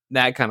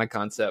that kind of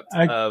concept.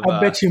 I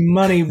bet you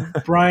money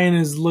Brian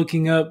is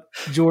looking up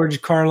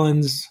George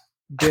Carlin's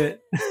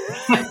bit.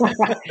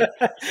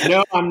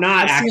 No, I'm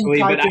not actually,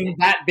 but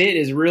that bit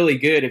is really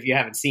good if you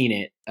haven't seen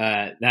it.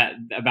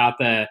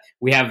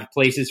 We have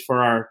places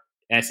for our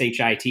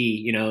SHIT,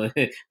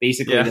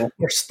 basically the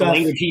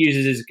language he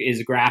uses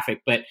is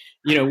graphic, but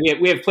we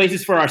have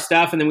places for our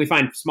stuff and then we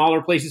find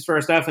smaller places for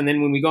our stuff. And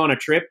then when we go on a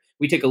trip,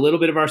 we take a little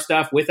bit of our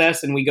stuff with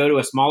us and we go to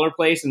a smaller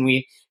place and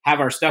we have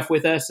our stuff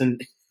with us.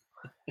 And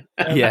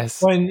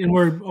yes. And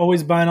we're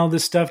always buying all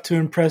this stuff to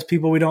impress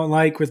people we don't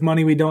like with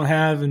money we don't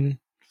have. And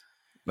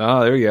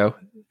oh, there you go.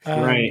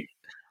 Right.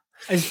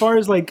 as far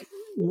as like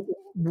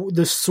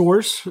the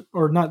source,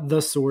 or not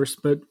the source,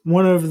 but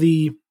one of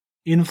the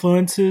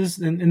influences,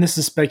 and this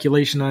is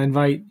speculation, I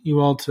invite you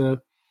all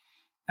to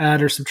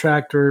add or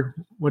subtract or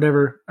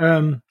whatever.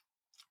 I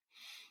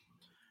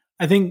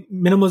think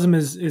minimalism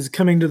is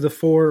coming to the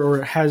fore,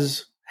 or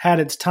has had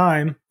its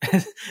time.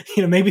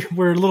 Maybe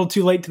we're a little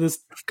too late to this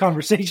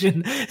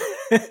conversation,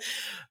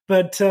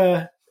 but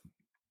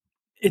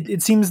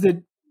it seems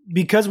that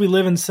because we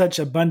live in such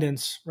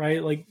abundance,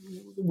 right? Like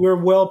we're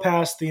well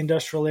past the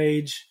industrial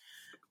age.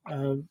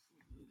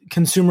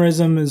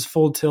 Consumerism is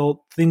full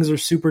tilt. Things are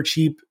super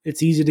cheap.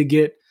 It's easy to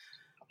get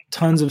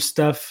tons of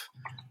stuff.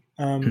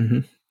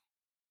 Food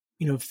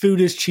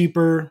is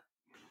cheaper,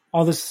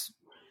 all this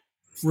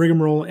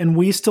rigmarole. And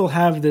we still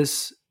have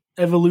this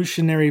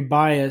evolutionary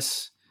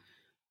bias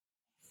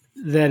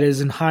that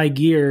is in high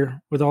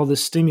gear with all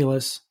this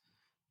stimulus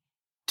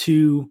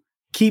to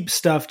keep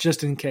stuff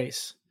just in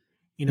case.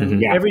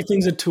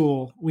 Everything's a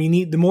tool. We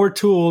need the more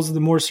tools, the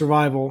more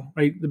survival,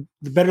 right?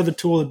 The better the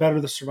tool, the better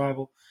the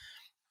survival.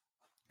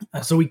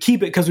 So we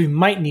keep it because we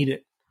might need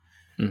it.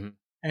 Mm-hmm.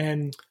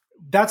 And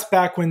that's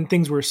back when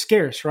things were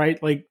scarce,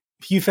 right? Like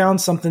if you found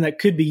something that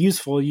could be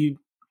useful, you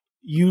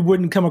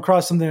wouldn't come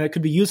across something that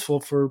could be useful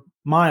for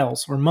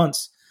miles or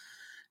months.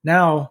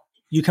 Now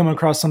you come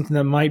across something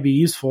that might be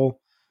useful,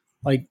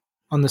 like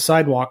on the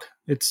sidewalk.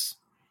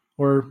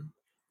 Or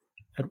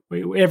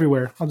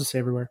everywhere. I'll just say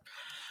everywhere.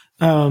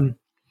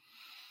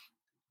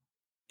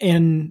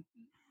 And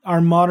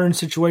our modern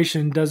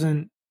situation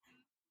doesn't,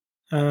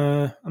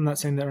 I'm not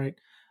saying that right.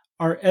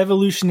 Our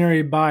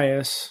evolutionary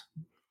bias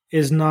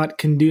is not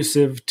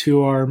conducive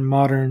to our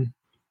modern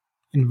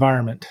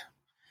environment.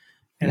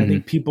 And I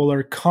think people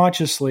are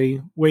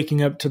consciously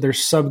waking up to their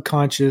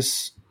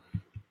subconscious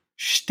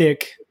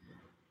shtick,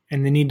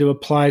 and they need to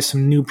apply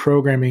some new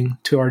programming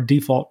to our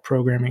default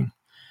programming.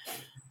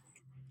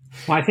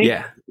 Well, I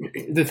think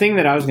the thing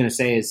that I was going to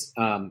say is,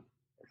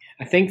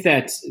 I think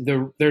that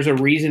there's a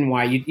reason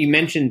why you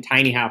mentioned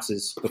tiny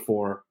houses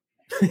before.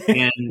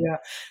 And,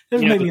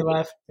 this made me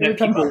laugh.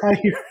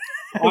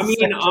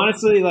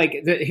 Honestly, like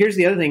here's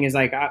the other thing is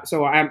like, I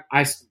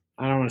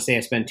don't want to say I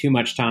spend too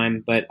much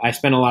time, but I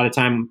spend a lot of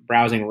time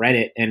browsing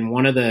Reddit, and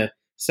one of the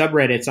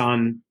subreddits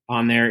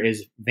on there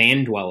is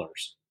van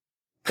dwellers.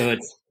 So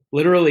it's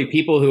literally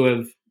people who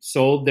have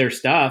sold their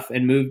stuff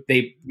and moved.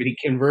 They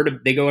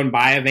go and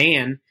buy a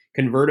van,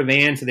 convert a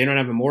van, so they don't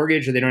have a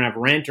mortgage or they don't have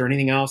rent or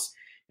anything else.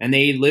 And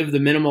they live the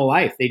minimal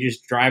life. They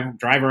just drive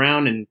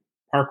around and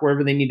park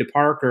wherever they need to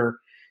park, or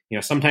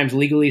sometimes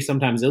legally,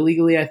 sometimes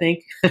illegally, I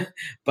think.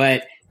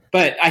 but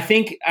I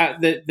think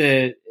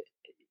the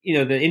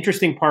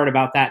interesting part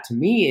about that to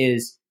me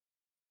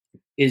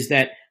is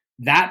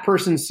that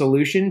person's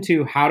solution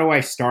to how do I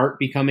start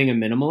becoming a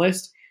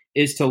minimalist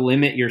is to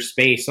limit your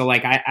space. So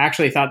like I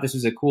actually thought this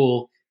was a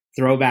cool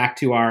throwback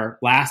to our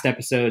last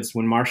episodes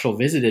when Marshall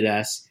visited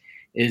us.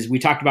 Is we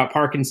talked about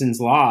Parkinson's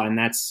law, and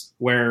that's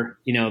where,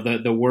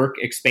 the work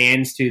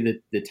expands to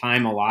the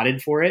time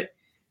allotted for it.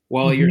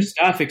 Well, your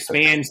stuff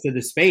expands to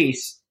the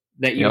space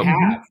that you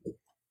have.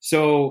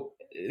 So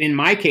in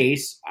my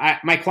case,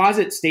 my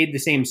closet stayed the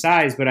same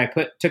size, but I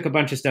took a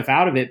bunch of stuff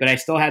out of it, but I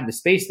still had the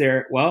space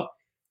there. Well,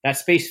 that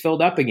space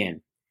filled up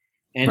again.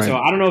 And so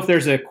I don't know if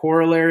there's a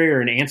corollary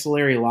or an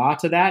ancillary law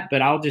to that,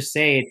 but I'll just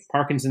say it's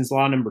Parkinson's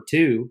law number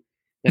 2.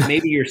 That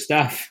maybe your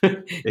stuff,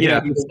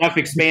 your stuff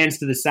expands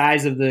to the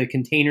size of the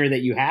container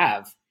that you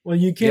have. Well,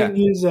 you can't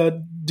use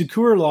a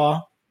Decour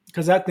law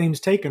because that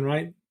name's taken,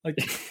 right? Like,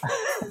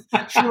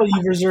 surely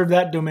you've reserved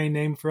that domain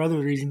name for other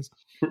reasons.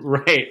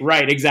 Right,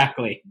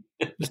 exactly,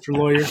 Mr.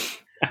 Lawyer.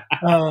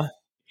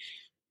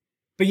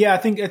 But yeah, I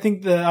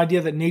think the idea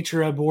that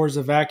nature abhors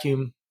a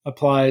vacuum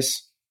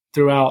applies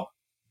throughout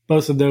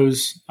both of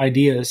those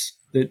ideas.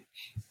 That.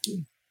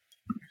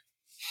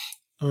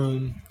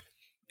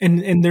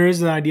 And there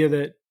is an idea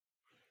that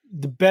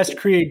the best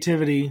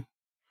creativity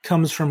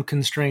comes from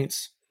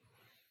constraints,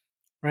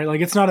 right?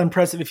 Like it's not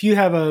impressive. If you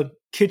have a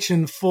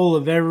kitchen full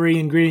of every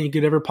ingredient you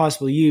could ever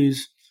possibly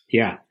use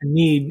and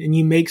need, and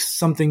you make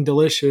something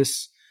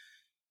delicious,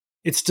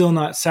 it's still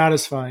not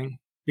satisfying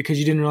because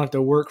you didn't really have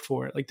to work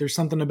for it. Like there's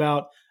something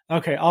about,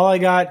 okay, all I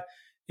got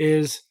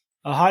is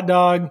a hot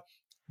dog,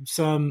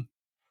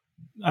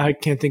 I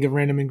can't think of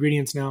random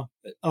ingredients now,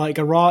 like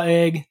a raw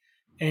egg,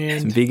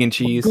 and some vegan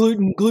cheese,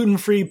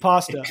 gluten-free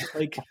pasta.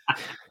 Like,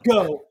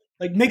 go,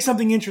 like make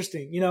something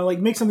interesting. Like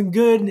make something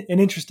good and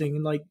interesting.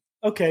 And like,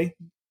 okay,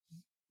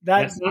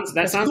 that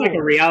sounds cool. like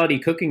a reality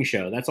cooking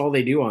show. That's all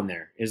they do on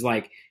there. Is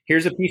like,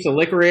 here's a piece of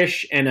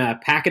licorice and a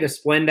packet of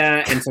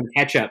Splenda and some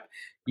ketchup.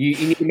 You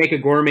need to make a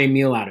gourmet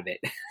meal out of it.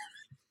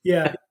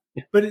 Yeah,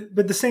 but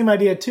the same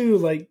idea too.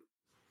 Like,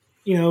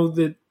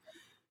 that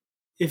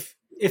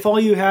if all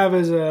you have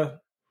is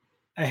a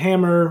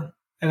hammer.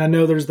 And I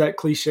know there's that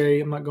cliche,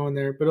 I'm not going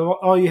there, but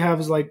all you have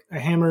is like a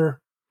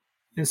hammer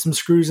and some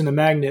screws and a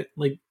magnet.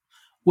 Like,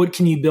 what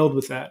can you build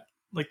with that?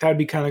 Like, that'd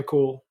be kind of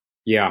cool.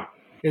 Yeah.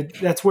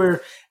 That's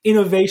where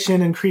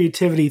innovation and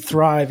creativity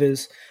thrive,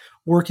 is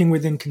working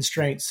within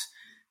constraints.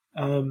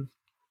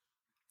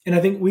 And I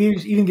think we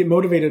even get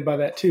motivated by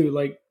that too.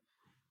 Like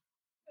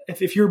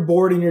if you're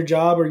bored in your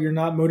job or you're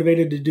not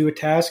motivated to do a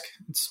task,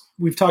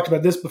 we've talked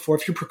about this before.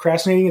 If you're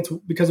procrastinating, it's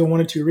because of one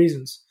of two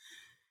reasons.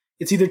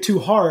 It's either too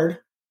hard,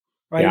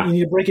 right? Yeah. You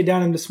need to break it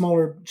down into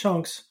smaller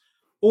chunks,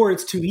 or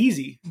it's too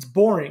easy. It's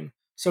boring.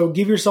 So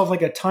give yourself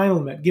like a time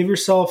limit. Give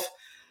yourself,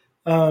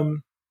 I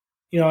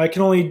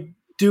can only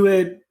do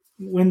it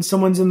when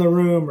someone's in the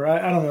room, or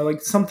I don't know,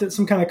 like some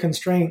kind of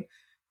constraint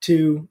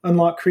to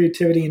unlock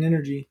creativity and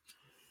energy.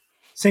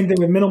 Same thing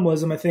with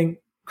minimalism. I think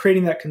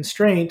creating that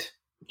constraint,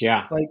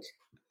 like,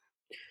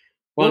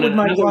 what would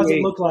my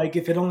closet look like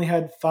if it only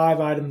had 5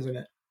 items in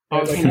it? I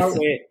was going to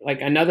say,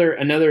 like another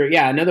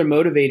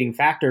motivating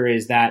factor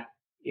is that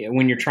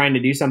when you're trying to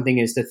do something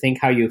is to think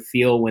how you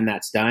feel when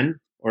that's done,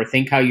 or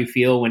think how you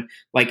feel when,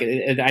 like,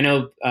 I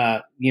know,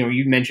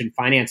 you mentioned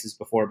finances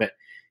before, but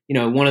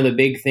one of the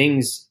big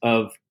things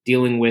of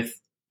dealing with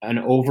an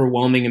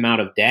overwhelming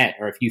amount of debt,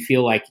 or if you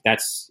feel like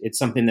it's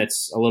something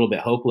that's a little bit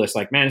hopeless,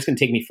 like, man, it's going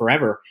to take me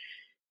forever.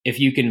 If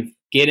you can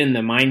get in the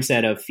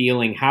mindset of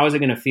feeling, how is it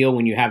going to feel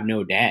when you have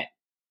no debt?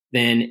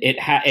 Then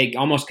it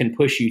almost can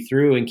push you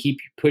through and keep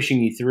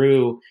pushing you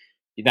through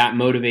that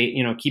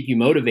keep you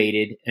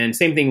motivated. And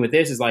same thing with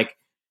this is like,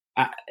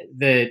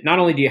 not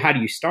only how do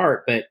you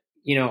start, but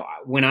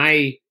when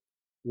I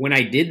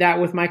did that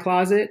with my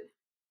closet,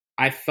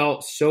 I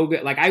felt so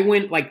good. Like I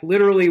went, like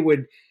literally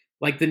would,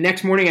 like the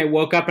next morning I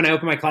woke up and I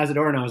opened my closet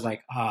door and I was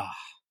like, wow.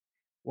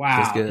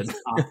 That's good.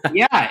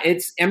 Yeah.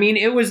 It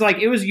was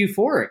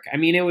euphoric.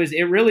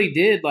 It really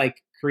did like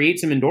create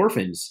some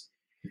endorphins.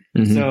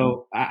 Mm-hmm.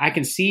 So I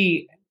can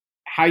see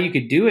how you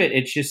could do it.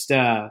 It's just,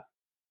 I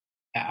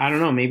don't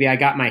know, maybe I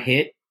got my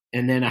hit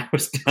and then I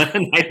was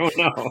done. I don't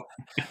know.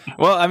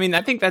 Well,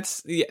 I think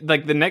that's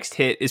like the next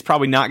hit is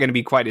probably not going to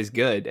be quite as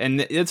good.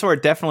 And it's where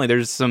definitely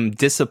there's some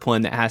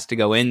discipline that has to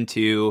go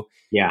into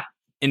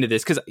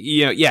this. Cause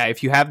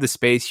if you have the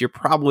space, you're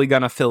probably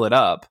going to fill it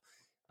up.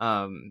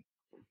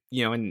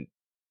 And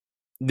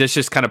that's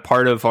just kind of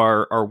part of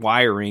our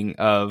wiring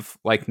of,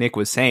 like Nick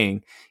was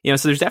saying,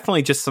 so there's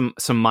definitely just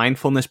some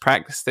mindfulness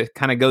practice that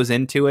kind of goes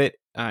into it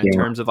in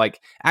terms of like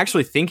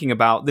actually thinking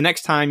about the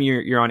next time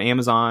you're on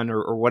Amazon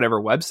or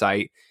whatever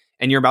website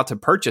and you're about to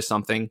purchase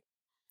something,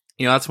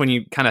 that's when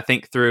you kind of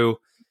think through,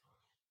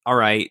 all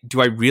right,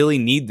 do I really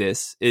need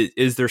this?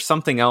 Is there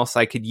something else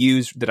I could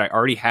use that I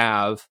already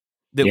have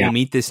that will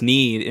meet this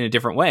need in a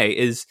different way?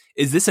 Is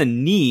this a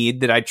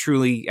need that I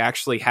truly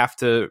actually have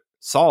to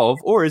solve,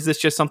 or is this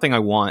just something I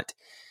want?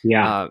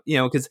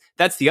 Because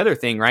that's the other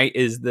thing, right?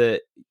 Is the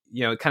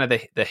kind of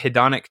the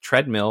hedonic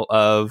treadmill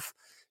of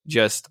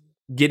just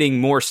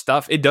getting more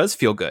stuff. It does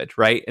feel good,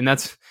 right? And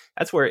that's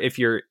where, if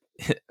you're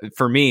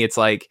for me, it's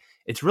like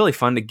it's really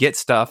fun to get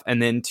stuff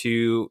and then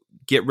to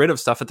get rid of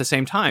stuff at the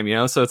same time,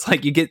 so it's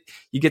like you get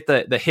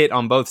the hit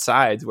on both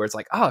sides, where it's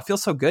like, oh, it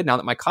feels so good now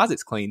that my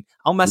closet's clean,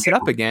 I'll mess it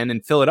up again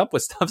and fill it up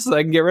with stuff so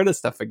I can get rid of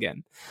stuff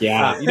again. You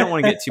don't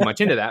want to get too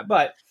much into that,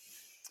 but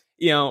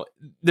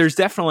there's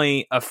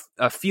definitely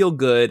a feel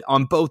good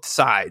on both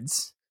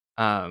sides.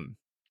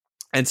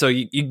 And so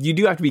you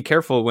do have to be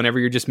careful whenever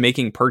you're just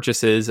making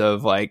purchases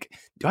of like,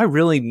 do I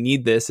really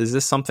need this? Is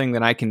this something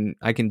that I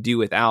can do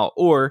without?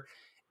 Or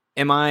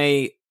am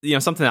I,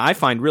 something that I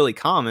find really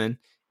common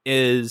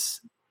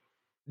is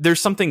there's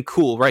something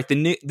cool, right?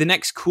 The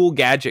next cool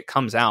gadget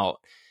comes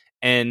out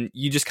and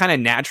you just kind of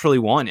naturally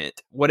want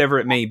it, whatever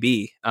it may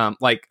be.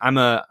 Like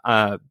I'm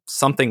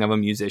something of a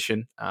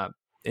musician,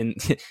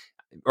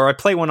 or I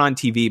play one on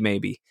TV,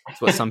 maybe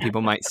is what some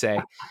people might say.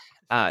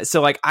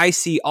 So like I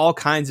see all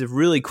kinds of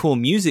really cool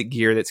music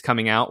gear that's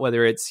coming out,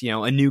 whether it's,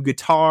 a new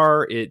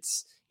guitar,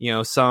 it's,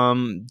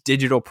 some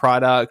digital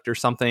product or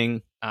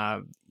something,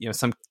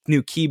 some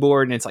new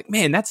keyboard. And it's like,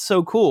 man, that's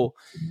so cool.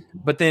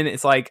 But then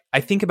it's like, I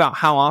think about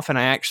how often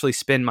I actually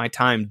spend my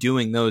time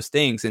doing those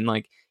things. And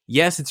like,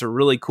 yes, it's a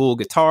really cool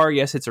guitar.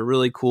 Yes, it's a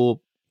really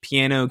cool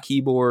piano,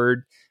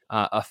 keyboard,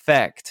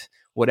 effect,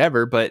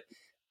 whatever. But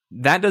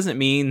that doesn't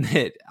mean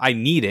that I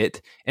need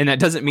it. And that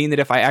doesn't mean that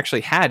if I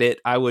actually had it,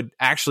 I would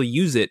actually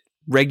use it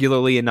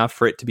regularly enough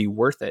for it to be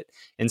worth it.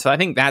 And so I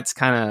think that's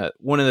kind of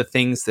one of the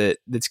things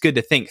that's good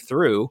to think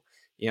through.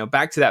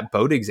 Back to that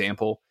boat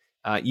example,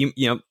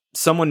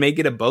 someone may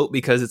get a boat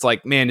because it's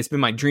like, man, it's been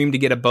my dream to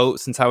get a boat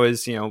since I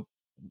was,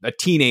 a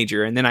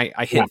teenager. And then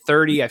I hit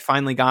 30. I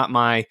finally got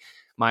my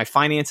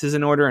finances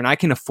in order and I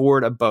can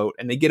afford a boat,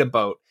 and they get a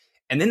boat.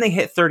 And then they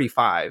hit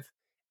 35.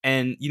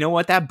 And you know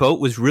what? That boat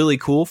was really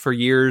cool for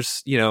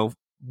years,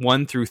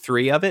 1 through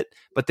 3 of it.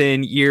 But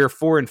then year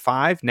 4 and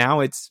 5,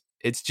 now it's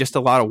just a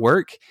lot of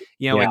work,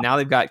 and now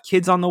they've got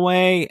kids on the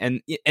way,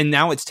 and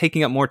now it's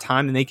taking up more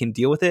time than they can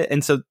deal with it.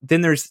 And so then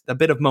there's a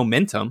bit of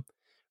momentum,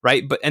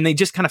 right? And they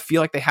just kind of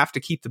feel like they have to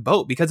keep the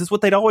boat because it's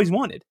what they'd always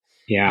wanted.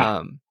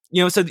 So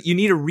you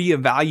need to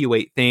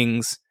reevaluate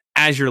things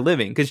as you're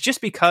living, because just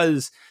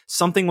because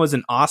something was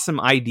an awesome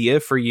idea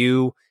for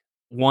you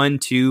 1,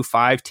 2,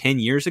 5, 10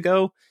 years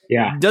ago,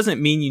 doesn't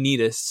mean you need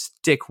to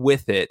stick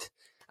with it,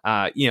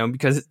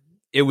 because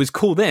it was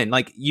cool then.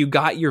 Like you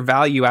got your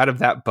value out of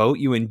that boat,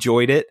 you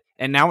enjoyed it,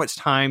 and now it's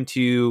time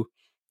to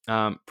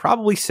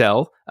probably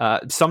sell,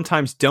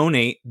 sometimes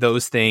donate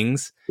those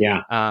things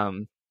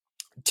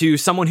to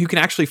someone who can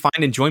actually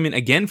find enjoyment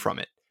again from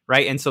it,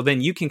 right? And so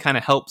then you can kind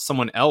of help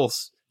someone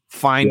else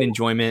find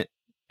enjoyment,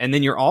 and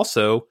then you're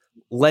also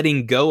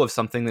letting go of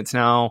something that's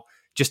now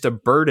just a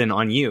burden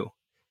on you.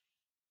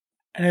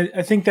 And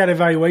I think that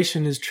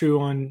evaluation is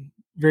true on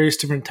various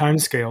different time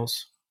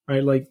scales,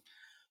 right? Like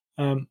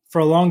for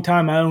a long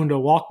time, I owned a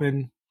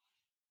Walkman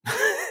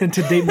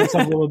to date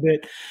myself a little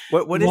bit.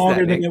 What is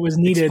longer that, than Nick? it was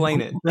needed.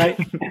 Explain it. Right?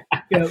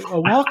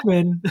 A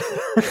Walkman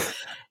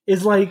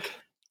is like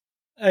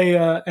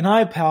an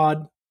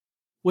iPod,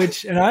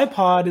 which an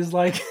iPod is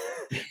like,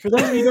 for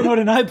those of you who don't know what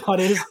an iPod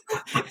is,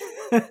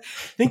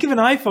 think of an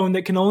iPhone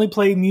that can only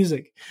play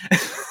music.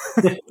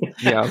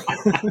 Yeah.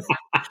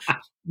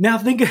 Now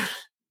think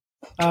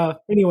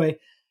anyway,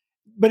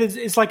 but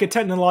it's like a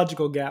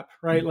technological gap,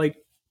 right? Like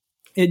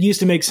it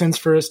used to make sense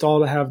for us all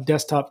to have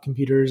desktop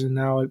computers, and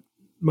now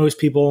most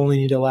people only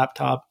need a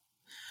laptop.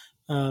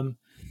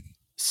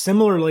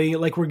 Similarly,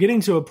 like we're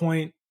getting to a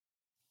point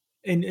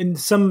in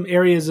some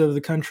areas of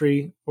the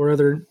country or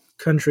other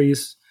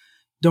countries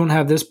don't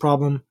have this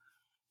problem.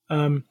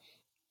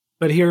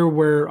 But here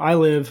where I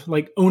live,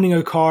 like owning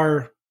a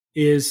car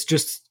is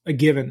just a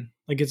given.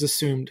 Like it's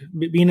assumed.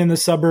 Being in the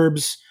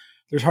suburbs,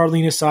 there's hardly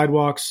any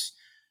sidewalks.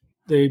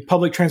 The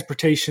public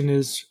transportation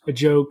is a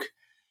joke.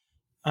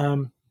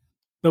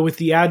 But with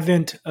the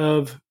advent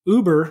of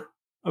Uber,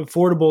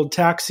 affordable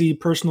taxi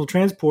personal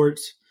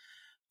transports,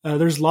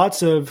 there's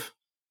lots of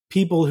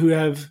people who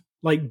have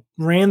like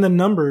ran the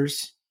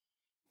numbers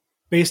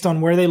based on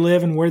where they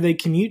live and where they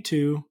commute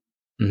to,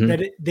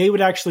 that they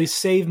would actually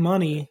save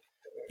money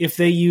if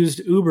they used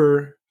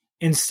Uber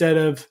instead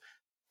of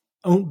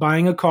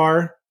buying a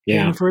car,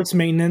 paying for its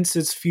maintenance,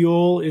 its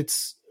fuel,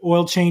 its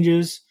oil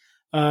changes,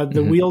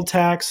 the wheel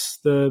tax,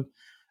 the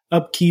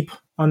upkeep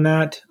on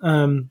that,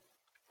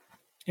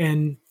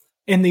 and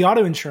the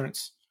auto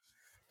insurance,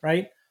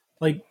 right?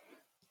 Like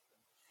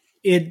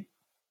it,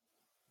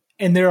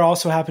 and there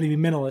also happen to be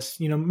minimalists.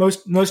 You know,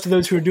 most of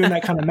those who are doing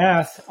that kind of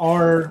math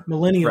are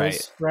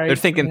millennials, right? They're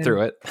thinking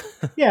through it.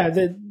 Yeah,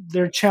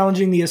 they're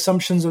challenging the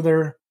assumptions of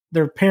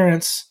their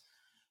parents,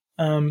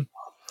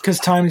 because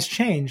times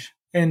change.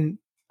 And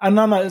I'm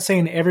not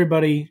saying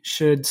everybody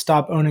should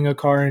stop owning a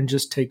car and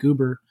just take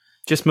Uber.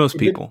 Just most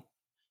people.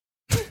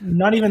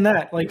 Not even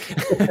that. Like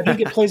I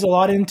think it plays a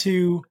lot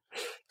into,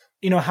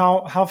 you know,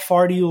 how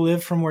far do you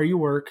live from where you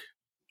work?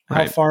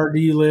 How far do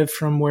you live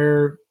from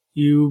where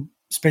you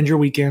spend your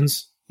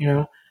weekends? You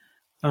know,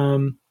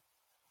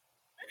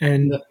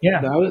 and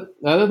the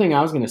other thing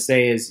I was going to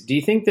say is, do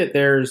you think that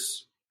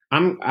there's?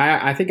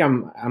 I think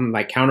I'm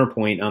like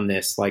counterpoint on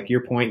this. Like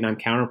your point and I'm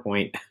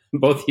counterpoint.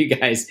 Both you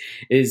guys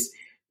is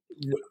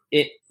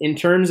it in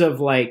terms of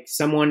like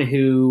someone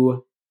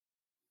who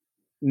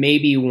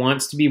maybe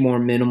wants to be more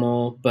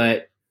minimal,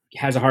 but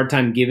has a hard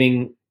time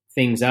giving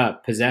things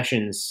up,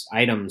 possessions,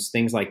 items,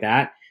 things like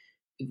that.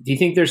 Do you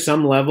think there's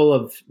some level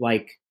of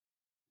like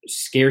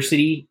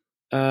scarcity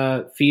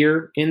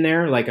fear in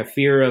there? Like a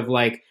fear of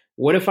like,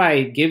 what if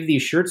I give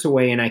these shirts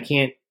away and I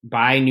can't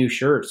buy new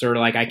shirts, or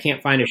like I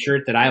can't find a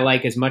shirt that I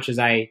like as much as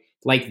I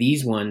like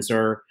these ones,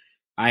 or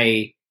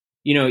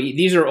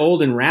these are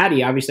old and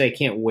ratty. Obviously I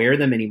can't wear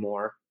them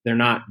anymore. They're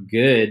not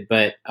good,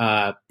 but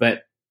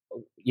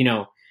you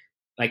know,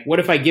 like what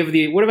if I give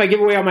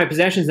away all my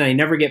possessions and I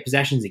never get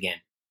possessions again?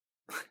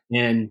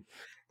 And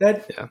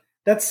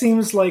that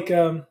seems like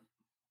a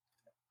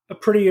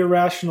pretty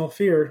irrational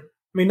fear.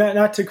 I mean,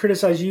 not to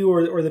criticize you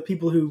or the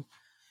people who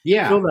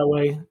feel that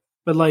way,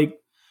 but like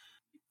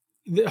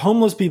the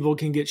homeless people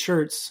can get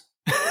shirts,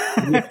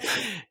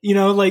 you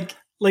know, like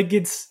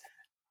it's,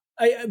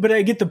 but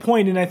I get the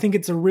point, and I think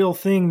it's a real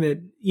thing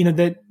that, you know,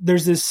 that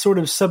there's this sort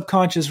of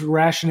subconscious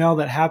rationale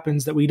that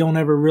happens that we don't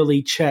ever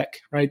really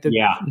check, right? That,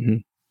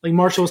 like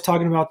Marshall was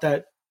talking about,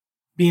 that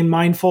being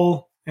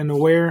mindful and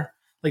aware,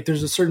 like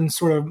there's a certain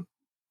sort of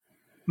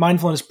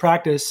mindfulness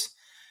practice.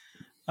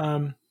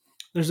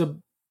 There's a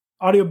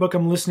audiobook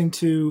I'm listening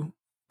to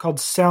called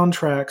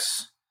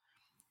Soundtracks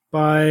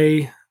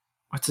by,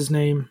 what's his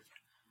name?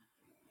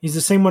 He's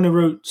the same one who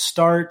wrote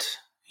Start.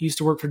 He used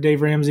to work for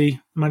Dave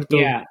Ramsey.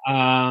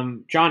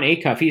 John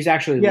Acuff. He's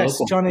actually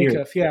local. John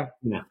Acuff.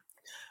 Yeah.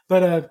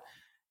 But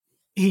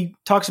he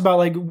talks about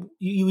like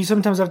you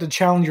sometimes have to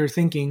challenge your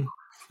thinking.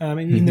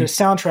 And the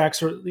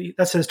soundtracks, or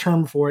that's his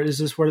term for it, is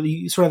this where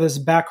you sort of this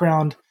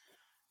background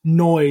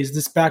noise,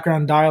 this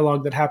background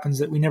dialogue that happens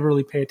that we never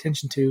really pay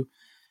attention to.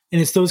 And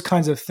it's those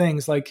kinds of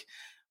things. Like,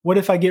 what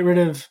if I get rid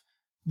of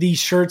these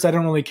shirts I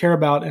don't really care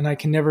about and I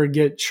can never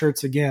get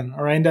shirts again?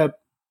 Or I end up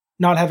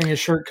not having a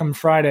shirt come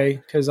Friday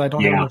because I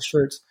don't have enough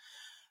shirts.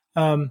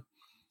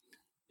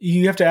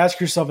 You have to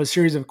ask yourself a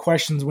series of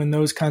questions when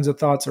those kinds of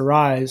thoughts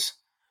arise.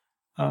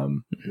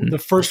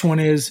 The first one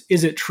is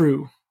it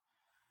true?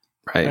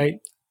 Right.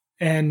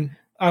 And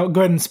I'll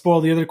go ahead and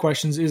spoil the other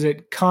questions. Is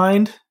it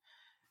kind?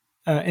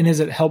 And is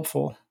it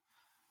helpful?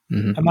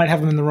 I might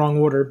have them in the wrong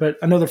order, but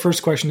I know the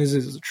first question is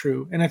it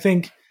true? And I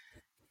think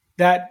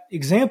that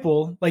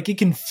example, like it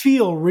can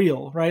feel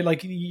real, right?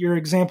 Like your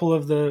example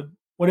of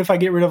what if I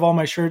get rid of all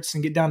my shirts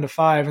and get down to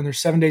 5 and there's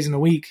 7 days in a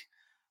week?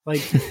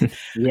 Like,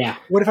 yeah.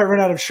 What if I run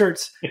out of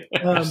shirts?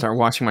 Start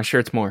washing my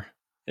shirts more.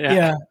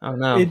 Yeah. Oh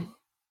no.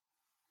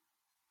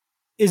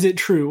 Is it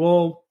true?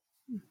 Well,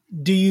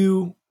 do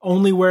you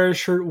only wear a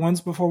shirt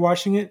once before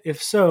washing it?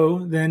 If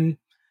so, then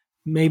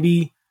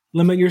maybe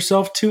limit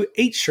yourself to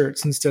 8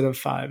 shirts instead of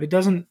 5. It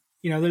doesn't,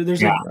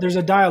 there's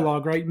a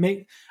dialogue,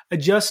 right?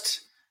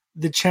 Adjust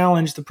the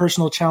challenge, the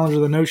personal challenge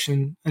of the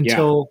notion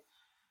until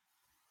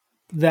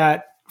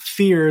that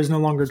fear is no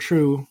longer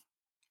true,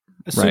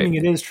 assuming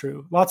it is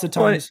true. Lots of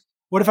times,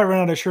 what if I run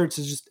out of shirts?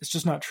 It's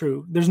just not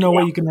true. There's no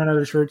way you can run out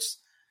of shirts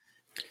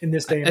in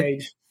this day and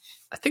age.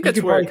 I think you that's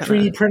could where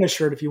probably 3D print a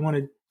shirt if you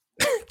wanted.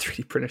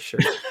 3D print a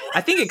shirt.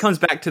 I think it comes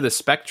back to the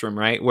spectrum,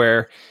 right?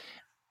 Where,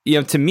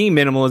 to me,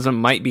 minimalism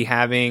might be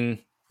having,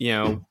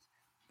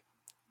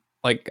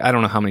 like, I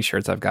don't know how many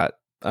shirts I've got.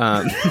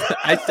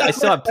 I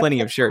still have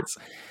plenty of shirts.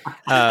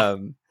 I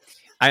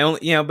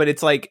only, but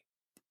it's like,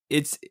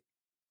 it's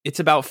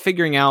about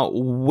figuring out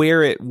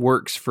where it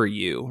works for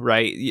you,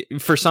 right?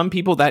 For some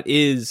people, that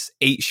is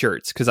 8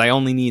 shirts because I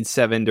only need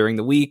 7 during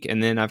the week,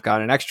 and then I've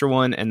got an extra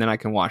one, and then I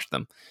can wash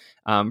them.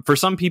 For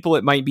some people,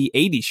 it might be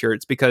 80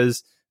 shirts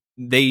because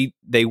they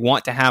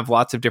want to have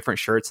lots of different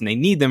shirts and they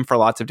need them for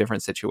lots of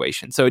different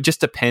situations. So it just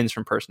depends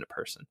from person to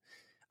person.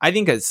 I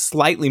think a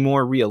slightly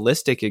more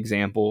realistic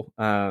example,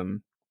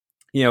 for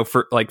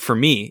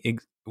me, it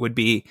would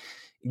be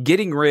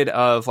getting rid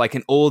of like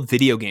an old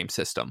video game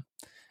system.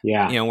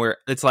 Yeah. Where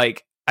it's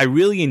like, I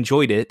really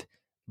enjoyed it.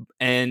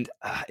 And,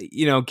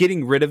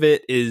 getting rid of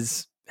it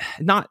is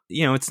not,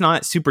 it's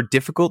not super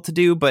difficult to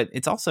do, but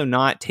it's also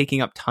not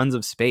taking up tons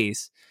of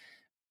space.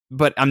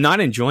 But I'm not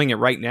enjoying it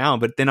right now.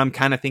 But then I'm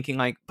kind of thinking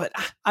like, but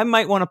I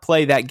might want to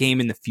play that game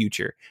in the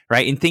future,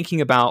 right? And thinking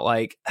about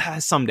like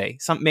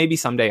maybe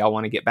someday I'll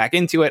want to get back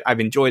into it. I've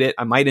enjoyed it.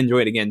 I might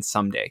enjoy it again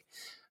someday.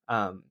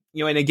 And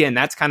again,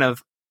 that's kind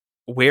of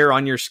where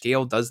on your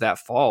scale does that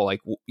fall? Like,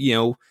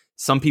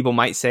 some people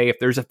might say if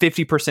there's a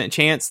 50%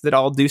 chance that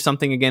I'll do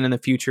something again in the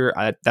future,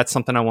 that's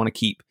something I want to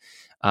keep.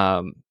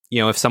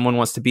 If someone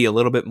wants to be a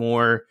little bit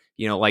more,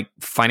 like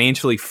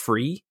financially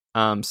free,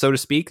 so to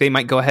speak, they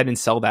might go ahead and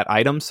sell that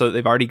item so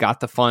they've already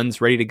got the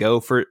funds ready to go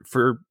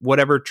for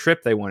whatever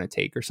trip they want to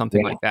take or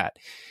something like that.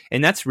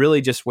 And that's really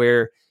just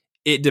where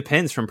it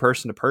depends from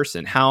person to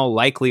person. How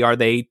likely are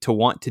they to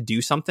want to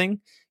do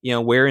something?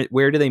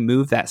 Where do they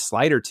move that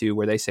slider to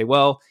where they say,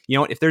 well,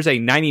 if there's a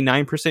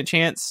 99%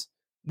 chance,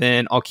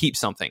 then I'll keep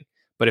something.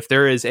 But if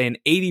there is an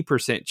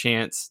 80%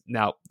 chance,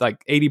 now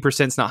like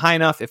 80% is not high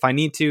enough. If I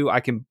need to,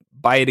 I can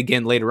buy it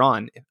again later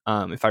on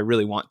if I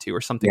really want to or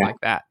something like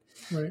that.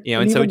 Right.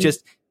 And so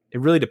it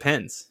really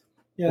depends.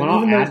 Yeah,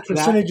 even those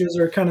percentages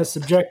are kind of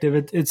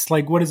subjective. It's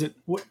like, what does it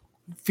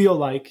feel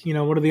like?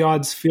 What do the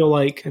odds feel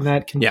like? And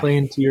that can play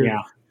into your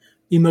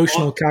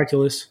emotional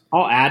calculus.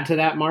 I'll add to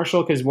that,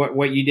 Marshall, because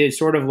what you did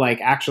sort of like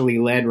actually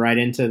led right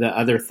into the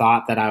other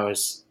thought that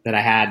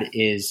I had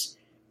is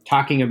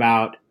talking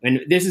about,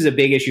 and this is a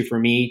big issue for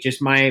me,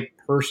 just my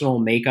personal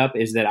makeup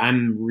is that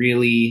I'm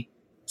really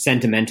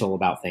sentimental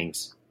about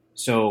things.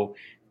 So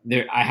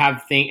I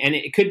have things, and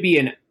it could be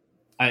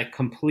a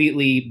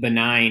completely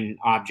benign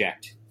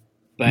object,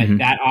 but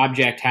that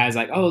object has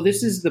like, oh,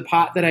 this is the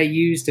pot that I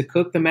used to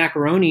cook the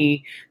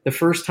macaroni the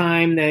first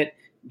time that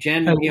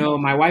Jen,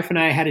 my wife and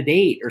I had a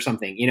date or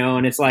something,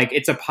 and it's like,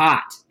 it's a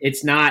pot.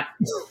 It's not,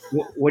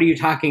 what are you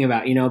talking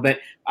about? But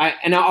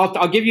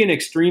I'll give you an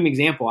extreme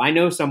example. I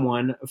know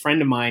someone, a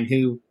friend of mine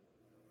who,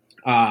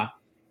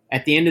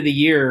 at the end of the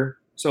year,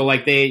 so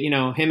like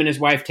him and his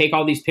wife take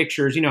all these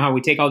pictures, how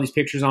we take all these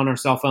pictures on our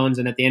cell phones.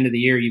 And at the end of the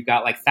year, you've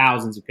got like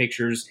thousands of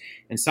pictures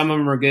and some of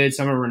them are good.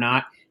 Some of them are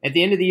not. At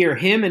the end of the year,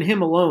 him and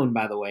him alone,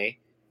 by the way,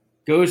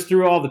 goes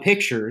through all the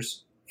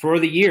pictures for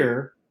the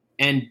year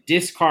and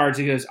discards.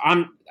 He goes,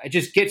 it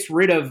just gets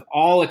rid of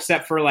all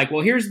except for like,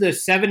 well, here's the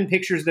 7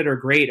 pictures that are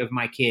great of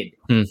my kid.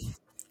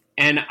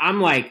 And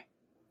I'm like,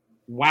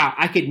 wow,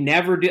 I could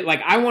never do,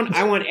 like, I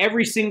want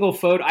every single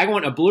photo. I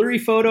want a blurry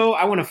photo.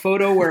 I want a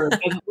photo where it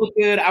doesn't look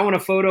good. I want a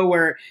photo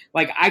where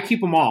like I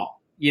keep them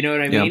all, you know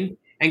what I mean?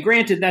 And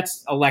granted,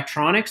 that's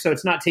electronic, so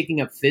it's not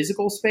taking up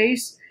physical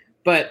space,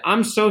 but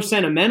I'm so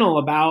sentimental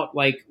about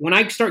like when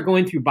I start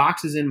going through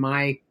boxes in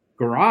my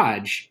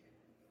garage,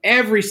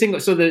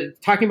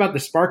 talking about the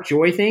spark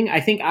joy thing,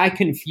 I think I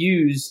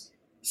confuse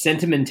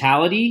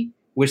sentimentality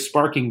with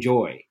sparking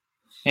joy.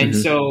 And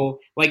so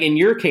like in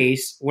your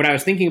case, what I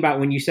was thinking about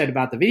when you said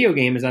about the video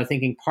game is I was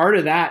thinking part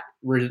of that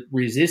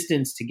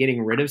resistance to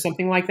getting rid of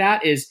something like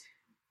that is,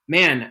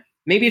 man,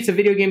 maybe it's a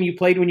video game you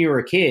played when you were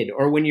a kid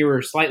or when you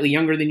were slightly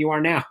younger than you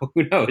are now.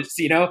 Who knows,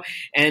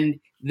 and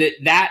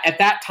that at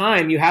that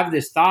time you have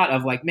this thought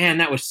of like, man,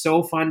 that was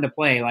so fun to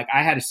play. Like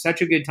I had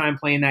such a good time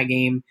playing that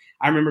game.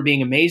 I remember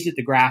being amazed at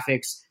the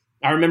graphics.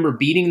 I remember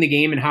beating the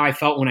game and how I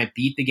felt when I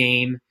beat the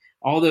game,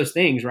 all those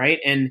things. Right.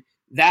 And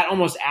that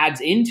almost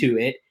adds into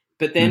it.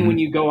 But then when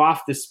you go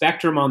off the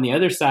spectrum on the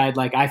other side,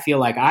 like I feel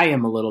like I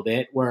am a little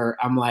bit where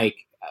I'm like,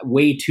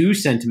 way too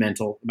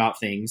sentimental about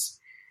things,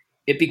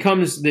 it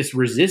becomes this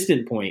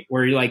resistant point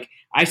where you're like,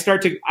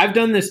 I've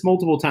done this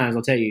multiple times,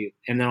 I'll tell you,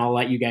 and then I'll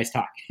let you guys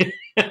talk.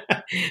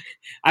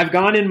 I've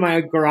gone in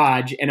my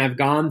garage and I've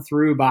gone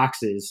through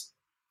boxes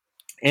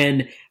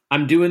and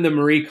I'm doing the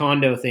Marie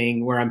Kondo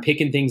thing where I'm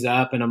picking things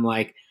up and I'm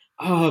like,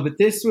 oh, but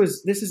this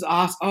is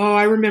awesome. Oh,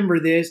 I remember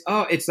this.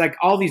 Oh, it's like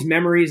all these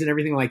memories and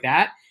everything like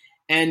that.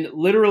 And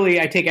literally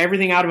I take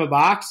everything out of a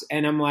box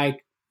and I'm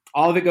like,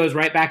 all of it goes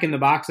right back in the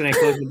box and I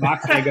close the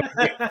box and I go,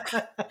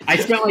 I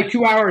spent like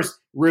 2 hours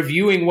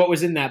reviewing what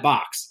was in that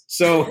box.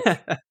 So,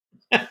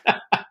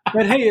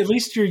 but hey, at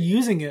least you're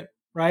using it,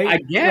 right? I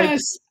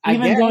guess. Like,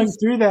 even going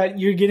through that,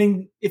 you're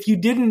getting, if you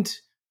didn't,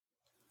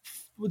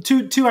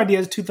 two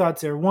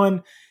thoughts there.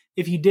 One,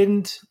 if you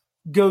didn't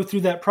go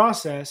through that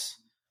process,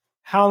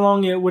 how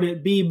long would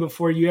it be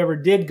before you ever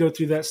did go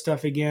through that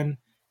stuff again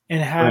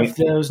and have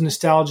those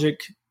nostalgic,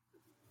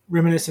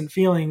 reminiscent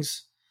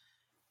feelings?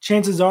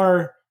 Chances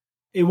are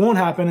it won't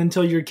happen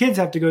until your kids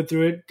have to go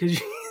through it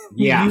because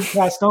you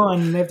passed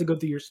on and they have to go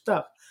through your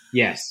stuff.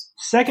 Yes.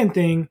 Second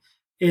thing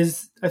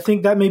is, I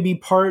think that may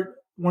be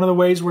one of the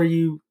ways where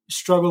you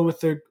struggle with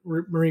the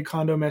Marie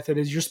Kondo method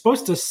is you're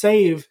supposed to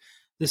save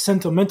the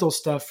sentimental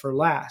stuff for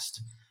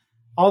last.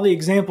 All the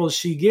examples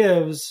she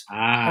gives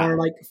are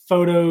like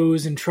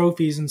photos and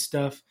trophies and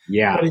stuff.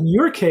 Yeah. But in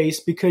your case,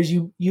 because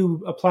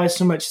you apply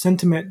so much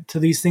sentiment to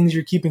these things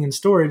you're keeping in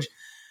storage,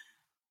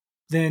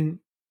 then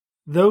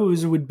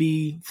those would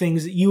be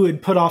things that you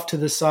would put off to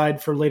the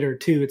side for later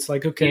too. It's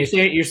like, okay,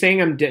 you're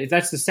saying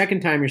that's the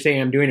second time you're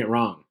saying I'm doing it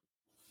wrong.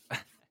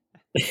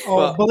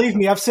 Oh, believe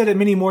me, I've said it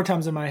many more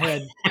times in my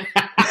head.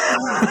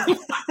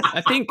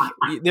 I think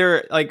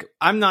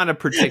I'm not a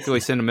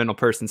particularly sentimental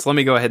person, so let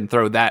me go ahead and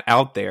throw that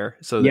out there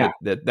so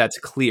that's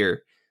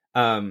clear.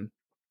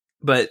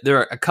 But there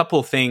are a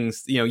couple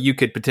things, you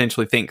could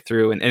potentially think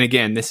through. And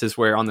again, this is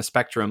where on the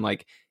spectrum,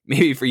 like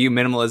maybe for you,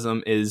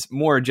 minimalism is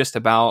more just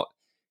about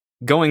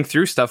going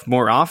through stuff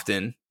more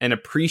often and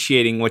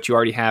appreciating what you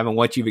already have and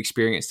what you've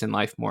experienced in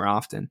life more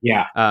often.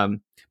 Yeah.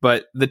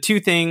 But the two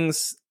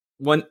things,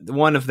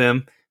 one of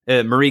them,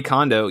 Marie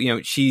Kondo,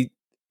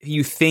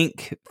 you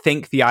think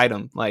the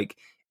item like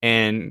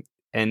and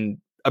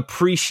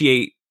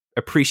appreciate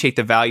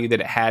the value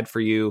that it had for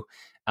you,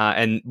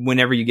 and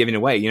whenever you're giving it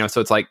away, so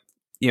it's like,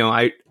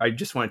 I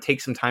just want to take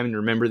some time and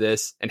remember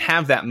this and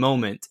have that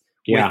moment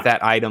with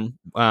that item,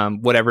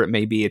 whatever it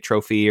may be, a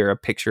trophy or a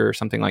picture or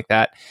something like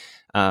that.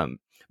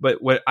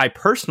 But what I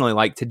personally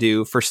like to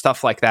do for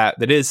stuff like that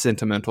is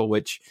sentimental,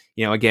 which,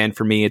 again,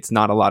 for me, it's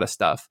not a lot of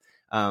stuff.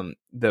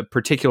 The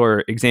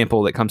particular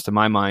example that comes to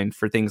my mind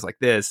for things like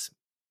this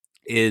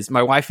is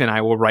my wife and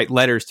I will write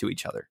letters to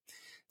each other.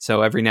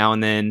 So every now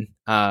and then,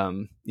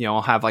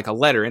 I'll have like a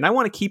letter and I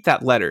want to keep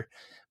that letter,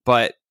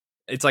 but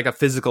it's like a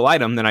physical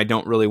item that I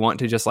don't really want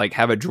to just like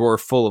have a drawer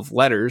full of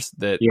letters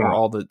that are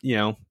all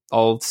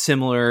all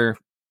similar,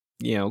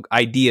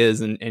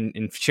 ideas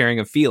and sharing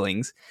of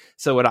feelings.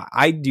 So what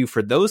I do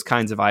for those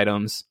kinds of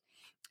items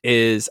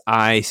is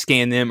I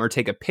scan them or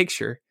take a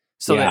picture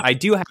so that I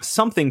do have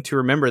something to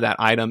remember that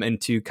item and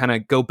to kind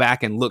of go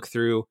back and look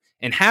through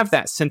and have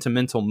that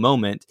sentimental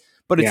moment,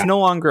 but it's no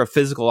longer a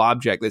physical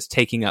object that's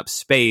taking up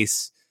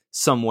space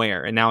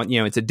somewhere. And now,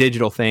 it's a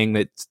digital thing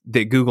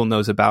that Google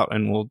knows about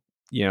and will,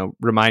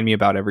 remind me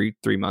about every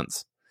 3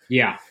 months.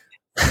 Yeah.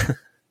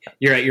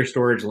 You're at your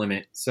storage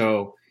limit.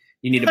 So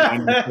you need to buy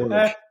more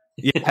storage.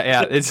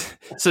 Yeah.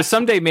 So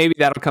someday maybe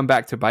that'll come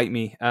back to bite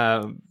me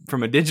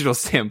from a digital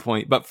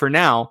standpoint. But for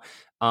now,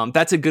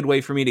 that's a good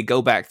way for me to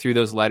go back through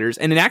those letters.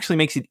 And it actually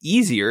makes it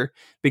easier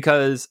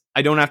because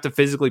I don't have to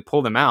physically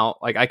pull them out.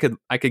 Like I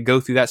could go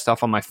through that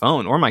stuff on my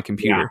phone or my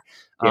computer.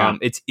 Yeah.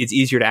 It's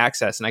easier to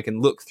access and I can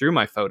look through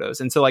my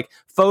photos. And so like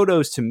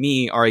photos to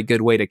me are a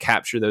good way to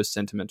capture those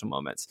sentimental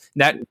moments.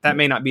 That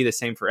may not be the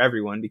same for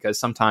everyone because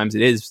sometimes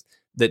it is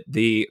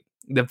the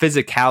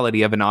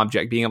physicality of an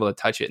object, being able to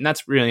touch it. And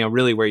that's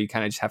really where you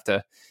kind of just have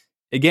to,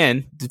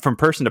 again, from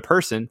person to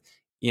person,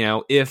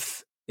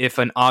 if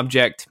an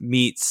object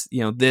meets,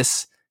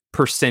 this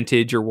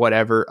percentage or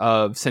whatever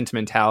of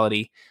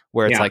sentimentality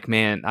where it's like,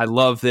 man, I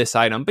love this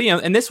item, but,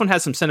 and this one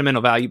has some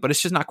sentimental value, but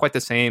it's just not quite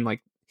the same.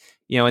 Like,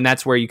 and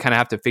that's where you kind of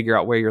have to figure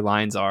out where your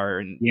lines are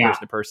and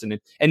person to person.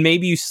 And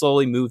maybe you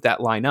slowly move that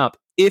line up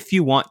if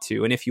you want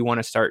to, and if you want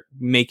to start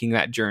making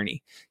that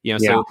journey,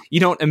 so you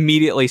don't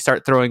immediately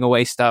start throwing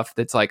away stuff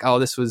that's like, oh,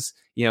 this was,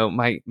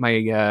 my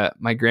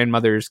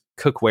grandmother's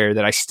cookware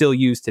that I still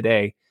use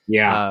today.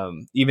 Yeah.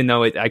 Even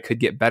though I could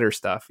get better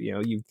stuff,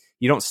 you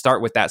don't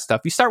start with that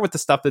stuff. You start with the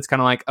stuff that's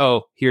kind of like,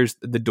 oh, here's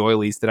the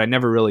doilies that I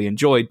never really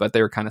enjoyed, but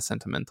they were kind of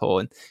sentimental.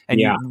 And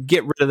you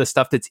get rid of the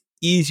stuff that's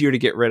easier to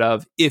get rid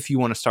of if you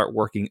want to start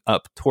working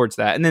up towards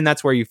that. And then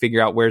that's where you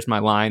figure out where's my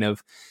line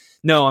of,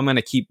 no, I'm going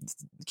to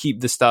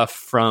keep the stuff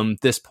from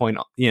this point,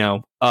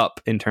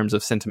 up in terms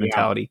of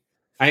sentimentality.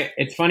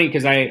 It's funny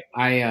because I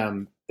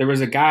there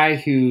was a guy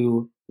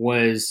who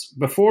was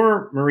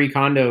before Marie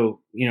Kondo,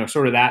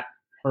 sort of that,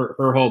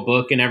 her whole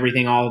book and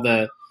everything, all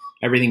the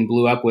everything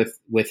blew up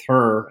with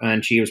her,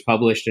 and she was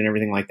published and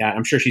everything like that.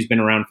 I'm sure she's been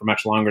around for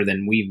much longer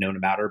than we've known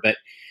about her, but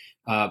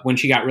when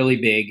she got really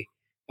big,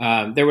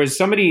 there was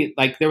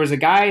a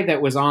guy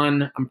that was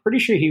on, I'm pretty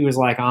sure he was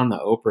like on the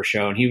Oprah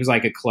show, and he was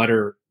like a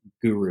clutter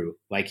guru.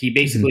 Like he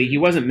basically, he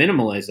wasn't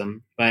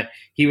minimalism, but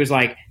he was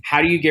like,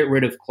 how do you get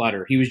rid of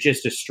clutter? He was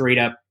just a straight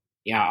up,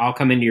 yeah, I'll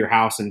come into your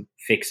house and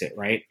fix it,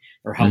 right?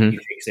 Or help you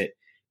fix it.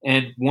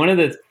 And one of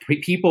the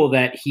people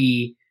that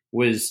he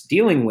was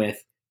dealing with,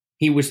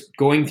 he was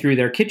going through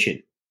their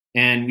kitchen.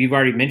 And we've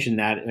already mentioned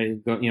that,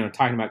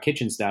 talking about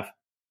kitchen stuff.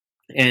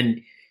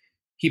 And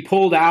he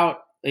pulled out,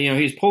 he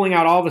was pulling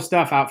out all the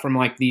stuff out from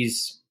like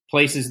these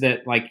places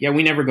that like, yeah,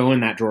 we never go in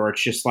that drawer.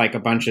 It's just like a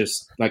bunch of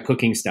like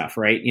cooking stuff,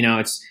 right?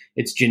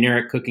 It's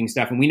generic cooking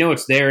stuff. And we know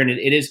it's there, and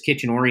it is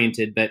kitchen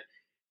oriented, but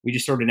we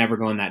just sort of never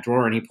go in that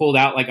drawer. And he pulled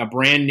out like a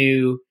brand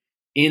new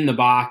in the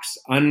box,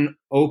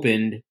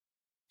 unopened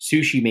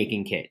sushi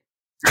making kit.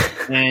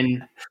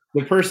 And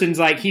the person's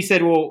like, he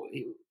said, well,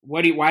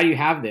 why do you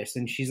have this?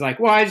 And she's like,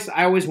 well,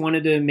 I always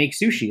wanted to make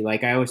sushi.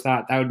 Like I always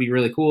thought that would be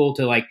really cool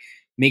to like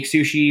make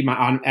sushi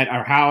at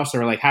our house,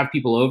 or like have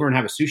people over and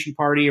have a sushi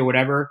party or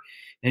whatever.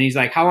 And he's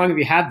like, how long have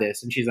you had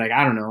this? And she's like,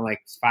 I don't know,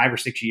 like 5 or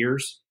 6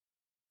 years.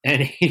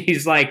 And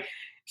he's like,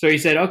 so he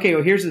said, okay,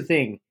 well, here's the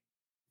thing.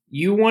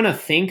 You want to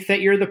think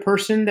that you're the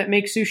person that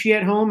makes sushi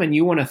at home, and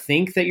you want to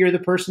think that you're the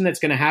person that's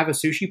going to have a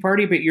sushi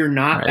party, but you're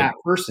not that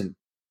person.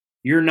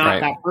 You're not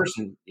that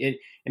person. And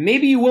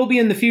maybe you will be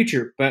in the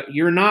future, but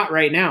you're not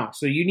right now.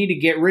 So you need to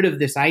get rid of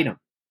this item.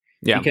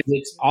 Yeah.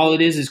 Because all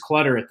it is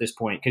clutter at this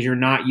point, because you're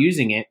not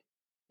using it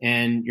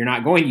and you're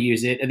not going to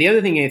use it. And the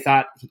other thing I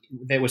thought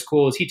that was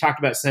cool is he talked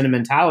about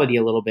sentimentality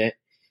a little bit.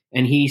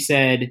 And he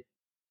said,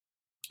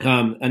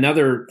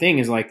 another thing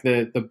is like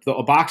the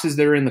boxes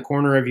that are in the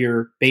corner of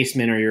your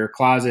basement or your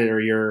closet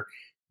or your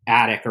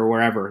attic or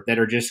wherever that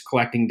are just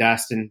collecting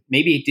dust, and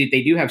maybe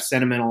they do have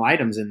sentimental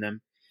items in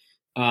them.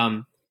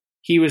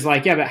 He was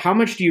like, yeah, but how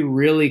much do you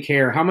really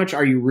care? How much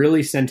are you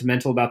really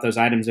sentimental about those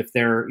items if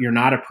you're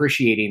not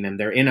appreciating them?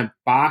 They're in a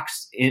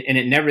box and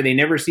they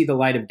never see the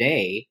light of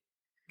day.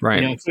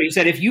 Right. So he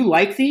said, if you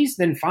like these,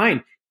 then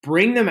fine.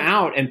 Bring them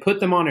out and put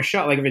them on a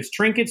shelf. Like if it's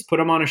trinkets, put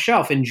them on a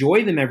shelf.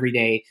 Enjoy them every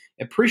day.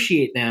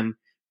 Appreciate them.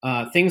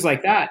 Things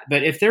like that.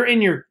 But if they're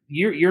in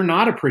you're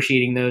not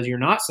appreciating those. You're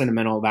not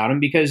sentimental about them,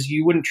 because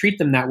you wouldn't treat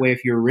them that way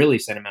if you were really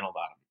sentimental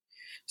about them.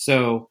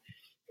 So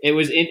it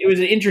was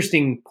an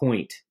interesting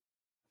point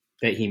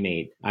that he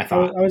made. I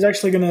thought I was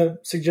actually going to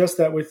suggest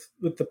that with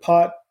the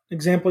pot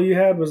example you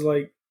had, was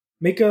like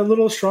make a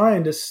little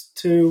shrine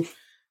to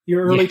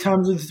your early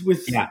times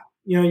with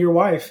your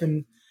wife,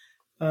 and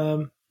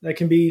that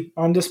can be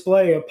on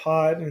display, a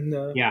pot and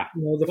the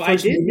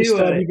first movie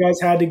stuff you guys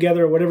had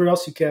together, or whatever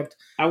else you kept.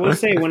 I will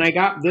say, when I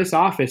got this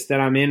office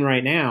that I'm in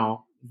right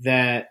now,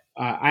 that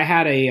I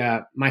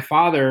had my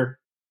father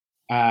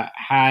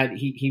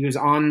he was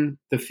on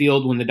the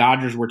field when the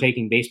Dodgers were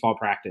taking baseball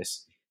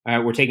practice.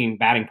 We're taking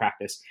batting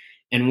practice.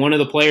 And one of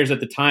the players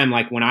at the time,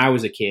 like when I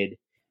was a kid,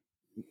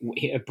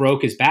 it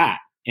broke his bat,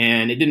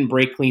 and it didn't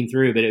break clean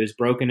through, but it was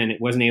broken and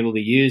it wasn't able to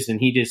use. And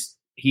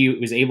he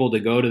was able to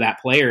go to that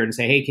player and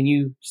say, hey, can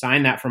you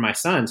sign that for my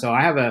son? So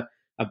I have a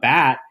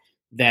bat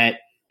that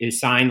is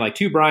signed like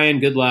to Brian,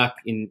 good luck,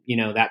 in,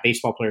 that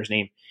baseball player's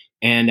name.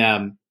 And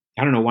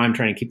I don't know why I'm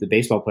trying to keep the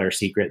baseball player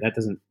secret. That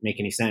doesn't make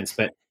any sense,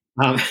 but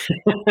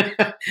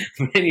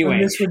anyway,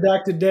 on this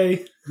redacted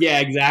day. Yeah,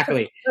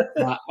 exactly.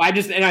 I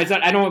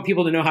don't want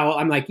people to know how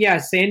I'm like, yeah,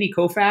 Sandy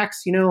Koufax,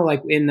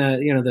 like in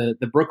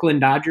the Brooklyn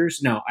Dodgers.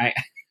 No,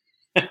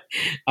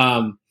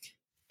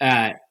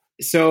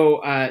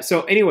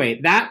 so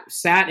anyway, that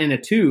sat in a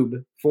tube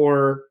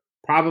for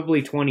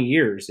probably 20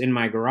 years in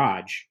my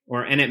garage,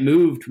 and it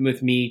moved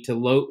with me to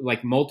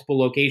multiple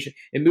locations.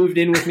 It moved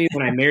in with me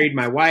when I married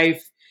my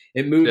wife.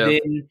 It moved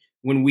in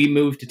when we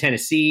moved to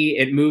Tennessee.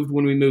 It moved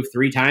when we moved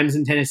 3 times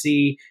in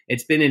Tennessee.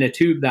 It's been in a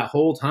tube that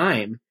whole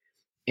time.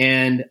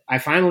 And I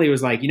finally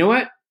was like, you know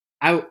what?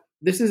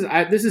 This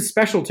is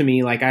special to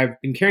me. Like, I've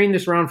been carrying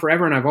this around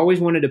forever, and I've always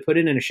wanted to put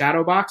it in a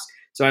shadow box.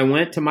 So I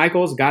went to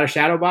Michael's, got a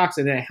shadow box,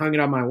 and then I hung it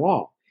on my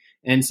wall.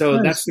 And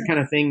so that's the kind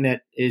of thing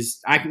that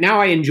is,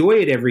 now I enjoy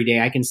it every day.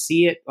 I can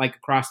see it like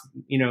across,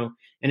 and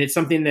it's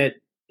something that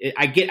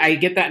I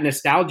get that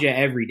nostalgia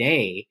every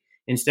day,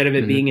 instead of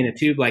it being in a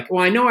tube. Like,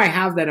 well, I know I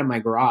have that in my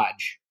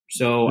garage,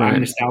 so I'm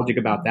nostalgic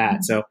about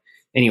that. So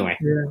anyway,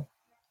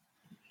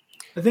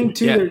 I think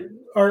too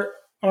that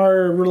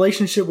our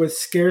relationship with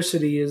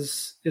scarcity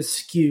is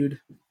skewed,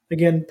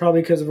 again,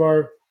 probably because of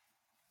our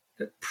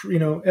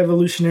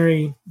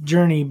evolutionary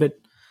journey. But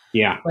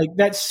like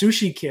that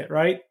sushi kit,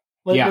 right?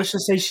 Let's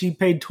just say she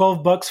paid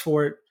 $12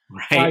 for it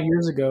 5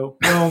 years ago.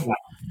 Well,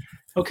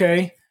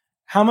 okay,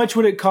 how much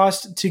would it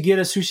cost to get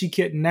a sushi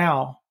kit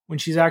now when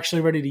she's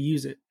actually ready to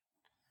use it?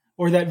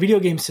 Or that video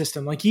game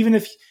system. Like, even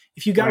if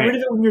you got rid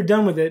of it when you're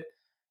done with it,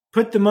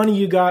 put the money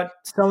you got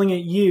selling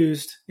it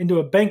used into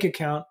a bank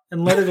account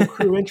and let it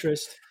accrue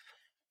interest.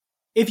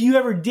 If you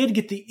ever did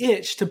get the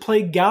itch to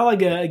play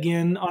Galaga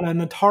again on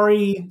an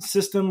Atari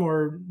system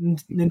or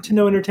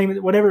Nintendo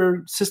Entertainment,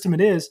 whatever system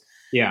it is,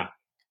 Yeah.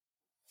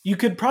 You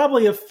could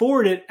probably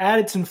afford it at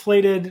its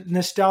inflated,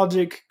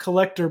 nostalgic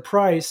collector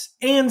price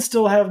and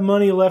still have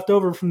money left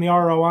over from the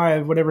ROI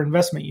of whatever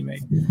investment you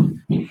made.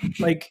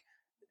 Like,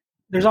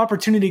 there's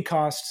opportunity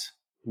costs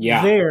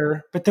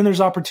there, but then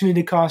there's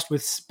opportunity cost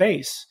with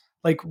space.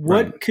 Like,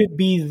 what could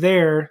be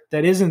there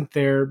that isn't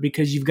there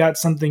because you've got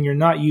something you're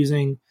not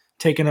using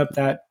taking up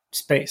that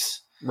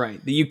space?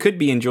 Right. That you could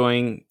be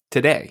enjoying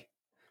today.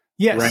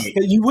 Yes,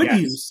 that you would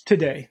use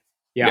today.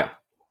 Yeah.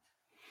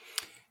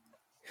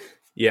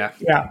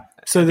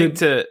 So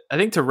I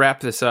think to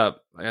wrap this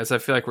up, as I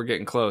feel like we're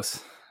getting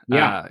close.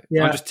 I'm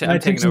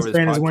taking over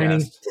this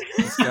podcast.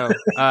 Let's go.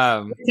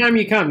 Every time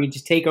you come, you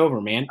just take over,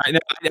 man. I know.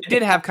 I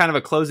did have kind of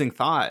a closing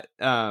thought.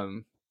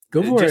 Go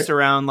for just it.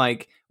 Around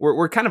like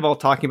we're kind of all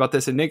talking about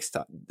this, and Nick's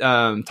talking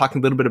a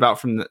little bit about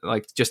from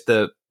just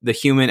the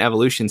human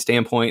evolution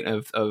standpoint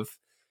of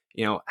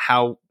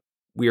how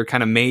we are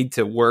kind of made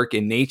to work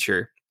in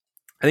nature.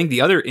 I think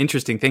the other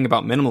interesting thing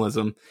about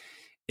minimalism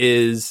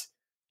is,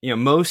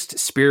 most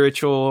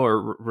spiritual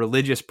or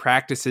religious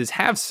practices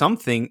have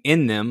something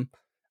in them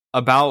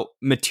about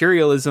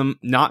materialism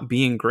not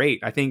being great.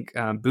 I think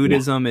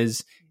Buddhism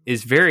is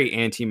very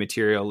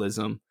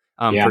anti-materialism,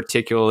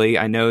 particularly.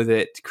 I know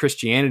that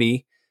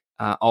Christianity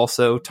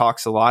also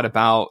talks a lot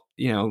about,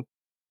 you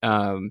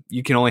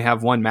can only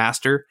have one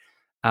master,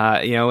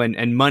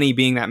 and money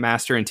being that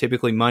master, and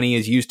typically money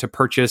is used to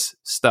purchase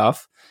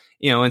stuff.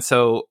 And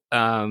so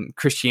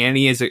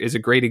Christianity is a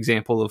great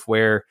example of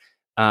where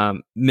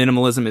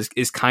minimalism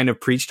is kind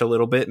of preached a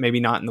little bit, maybe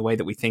not in the way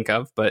that we think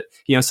of, but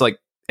so like,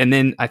 and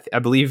then I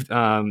believe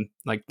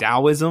like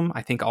Taoism,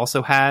 I think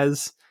also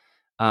has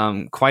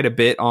quite a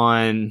bit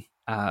on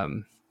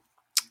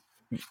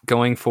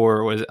going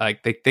for was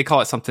like they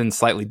call it something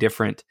slightly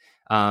different,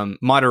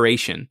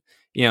 moderation.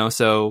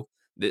 So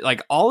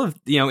like all of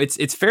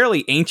it's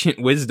fairly ancient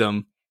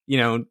wisdom,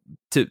 to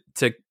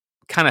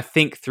kind of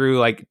think through,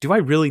 like, do I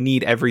really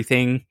need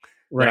everything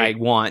that I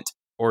want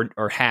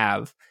or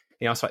have?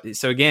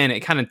 So again,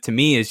 it kind of, to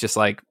me, is just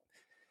like,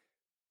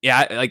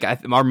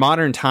 our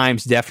modern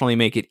times definitely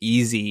make it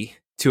easy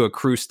to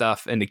accrue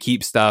stuff and to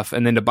keep stuff,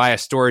 and then to buy a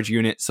storage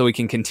unit so we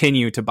can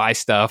continue to buy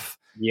stuff.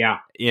 Yeah.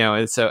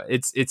 And so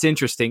it's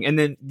interesting. And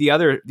then the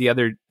other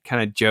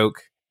kind of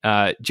joke,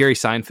 Jerry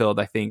Seinfeld,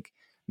 I think,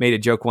 made a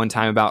joke one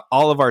time about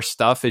all of our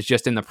stuff is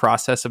just in the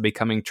process of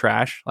becoming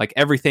trash. Like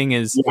everything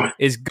is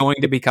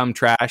going to become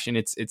trash, and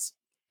it's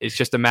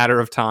just a matter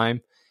of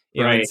time.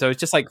 And so it's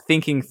just like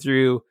thinking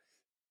through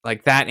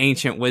like that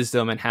ancient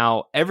wisdom and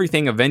how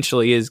everything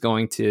eventually is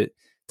going to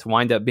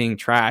wind up being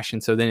trash.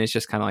 And so then it's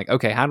just kind of like,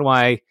 okay, how do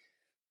I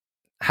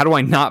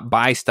not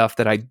buy stuff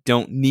that I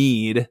don't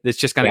need that's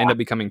just going to end up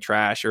becoming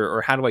trash,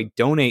 or how do I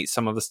donate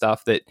some of the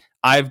stuff that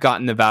I've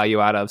gotten the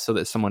value out of so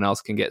that someone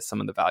else can get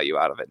some of the value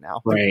out of it now?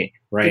 Right.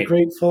 The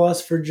great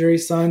philosopher Jerry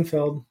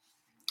Seinfeld.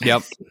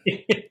 Yep.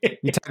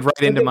 You tied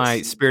right into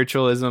my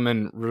spiritualism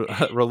and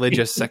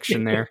religious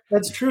section there.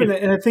 That's true.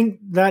 And I think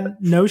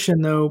that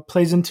notion, though,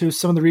 plays into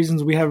some of the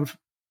reasons we have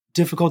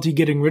difficulty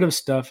getting rid of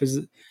stuff, is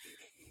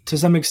to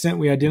some extent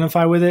we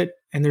identify with it,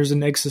 and there's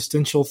an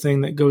existential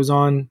thing that goes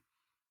on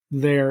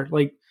there.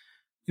 Like,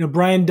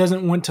 Brian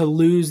doesn't want to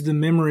lose the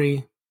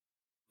memory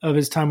of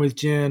his time with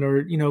Jen,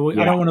 or, I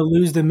don't want to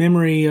lose the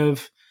memory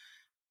of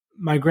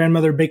my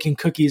grandmother baking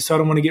cookies, so I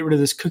don't want to get rid of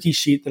this cookie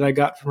sheet that I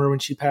got from her when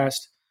she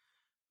passed.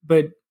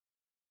 But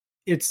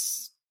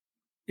it's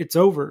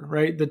over,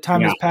 right? The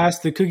time has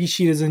passed. The cookie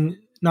sheet is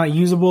not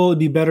usable. It'd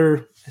be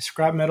better as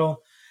scrap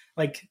metal.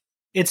 Like,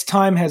 its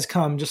time has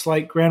come, just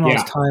like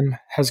grandma's time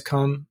had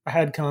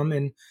come,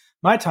 and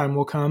my time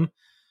will come.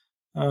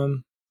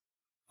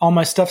 All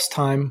my stuff's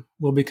time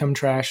will become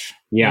trash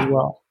as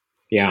well.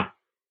 Yeah.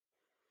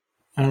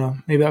 I don't know.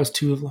 Maybe that was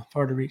too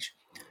far to reach.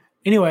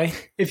 Anyway,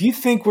 if you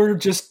think we're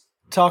just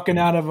talking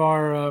out of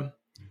our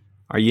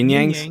yin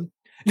yangs,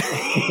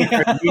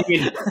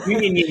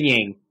 yin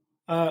yang,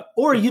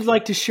 or you'd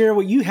like to share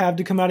what you have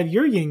to come out of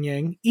your yin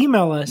yang,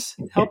 email us,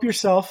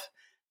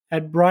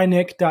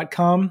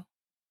 helpyourself@brynick.com,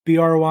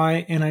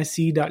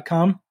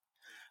 brynic.com.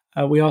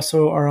 We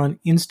also are on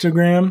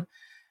Instagram,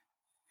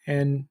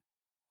 and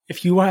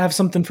if you want to have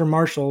something for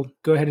Marshall,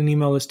 go ahead and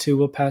email us too.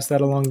 We'll pass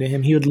that along to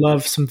him. He would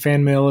love some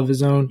fan mail of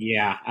his own.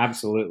 Yeah,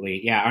 absolutely.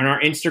 Yeah. And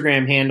our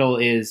Instagram handle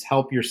is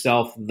Help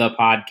Yourself the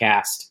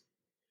Podcast.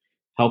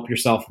 Help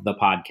Yourself the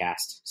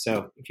Podcast.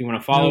 So if you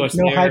want to follow us,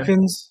 no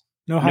hyphens,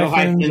 no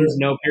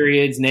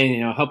periods,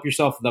 Help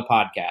Yourself the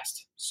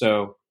Podcast.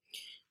 So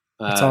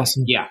that's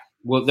awesome. Yeah.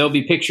 Well, there'll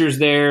be pictures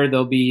there.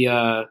 There'll be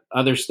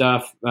other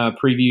stuff,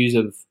 previews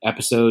of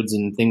episodes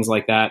and things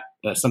like that.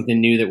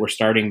 Something new that we're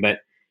starting,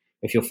 but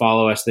if you'll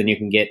follow us, then you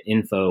can get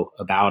info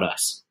about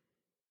us.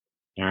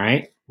 All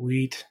right.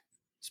 Sweet.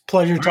 It's a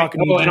pleasure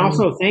talking to you. And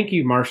also, thank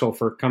you, Marshall,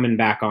 for coming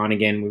back on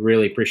again. We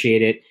really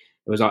appreciate it.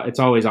 It's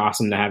always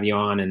awesome to have you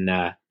on, and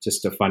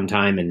just a fun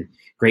time and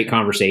great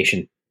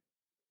conversation.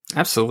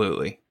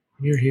 Absolutely.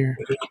 You're here.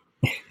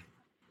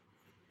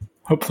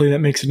 Hopefully that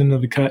makes it into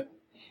the cut.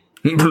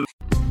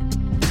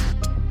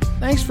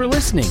 Thanks for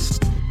listening.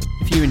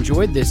 If you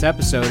enjoyed this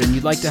episode and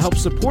you'd like to help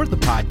support the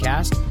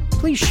podcast,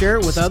 please share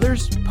it with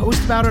others,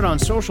 post about it on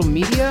social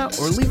media,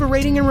 or leave a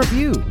rating and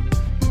review.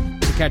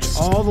 To catch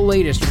all the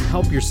latest from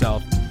Help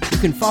Yourself, you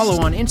can follow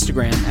on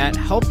Instagram at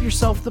Help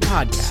Yourself the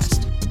Podcast.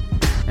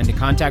 And to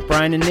contact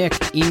Brian and Nick,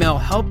 email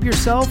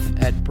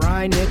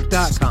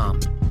helpyourself@brynick.com.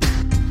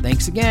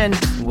 Thanks again,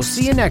 and we'll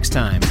see you next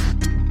time.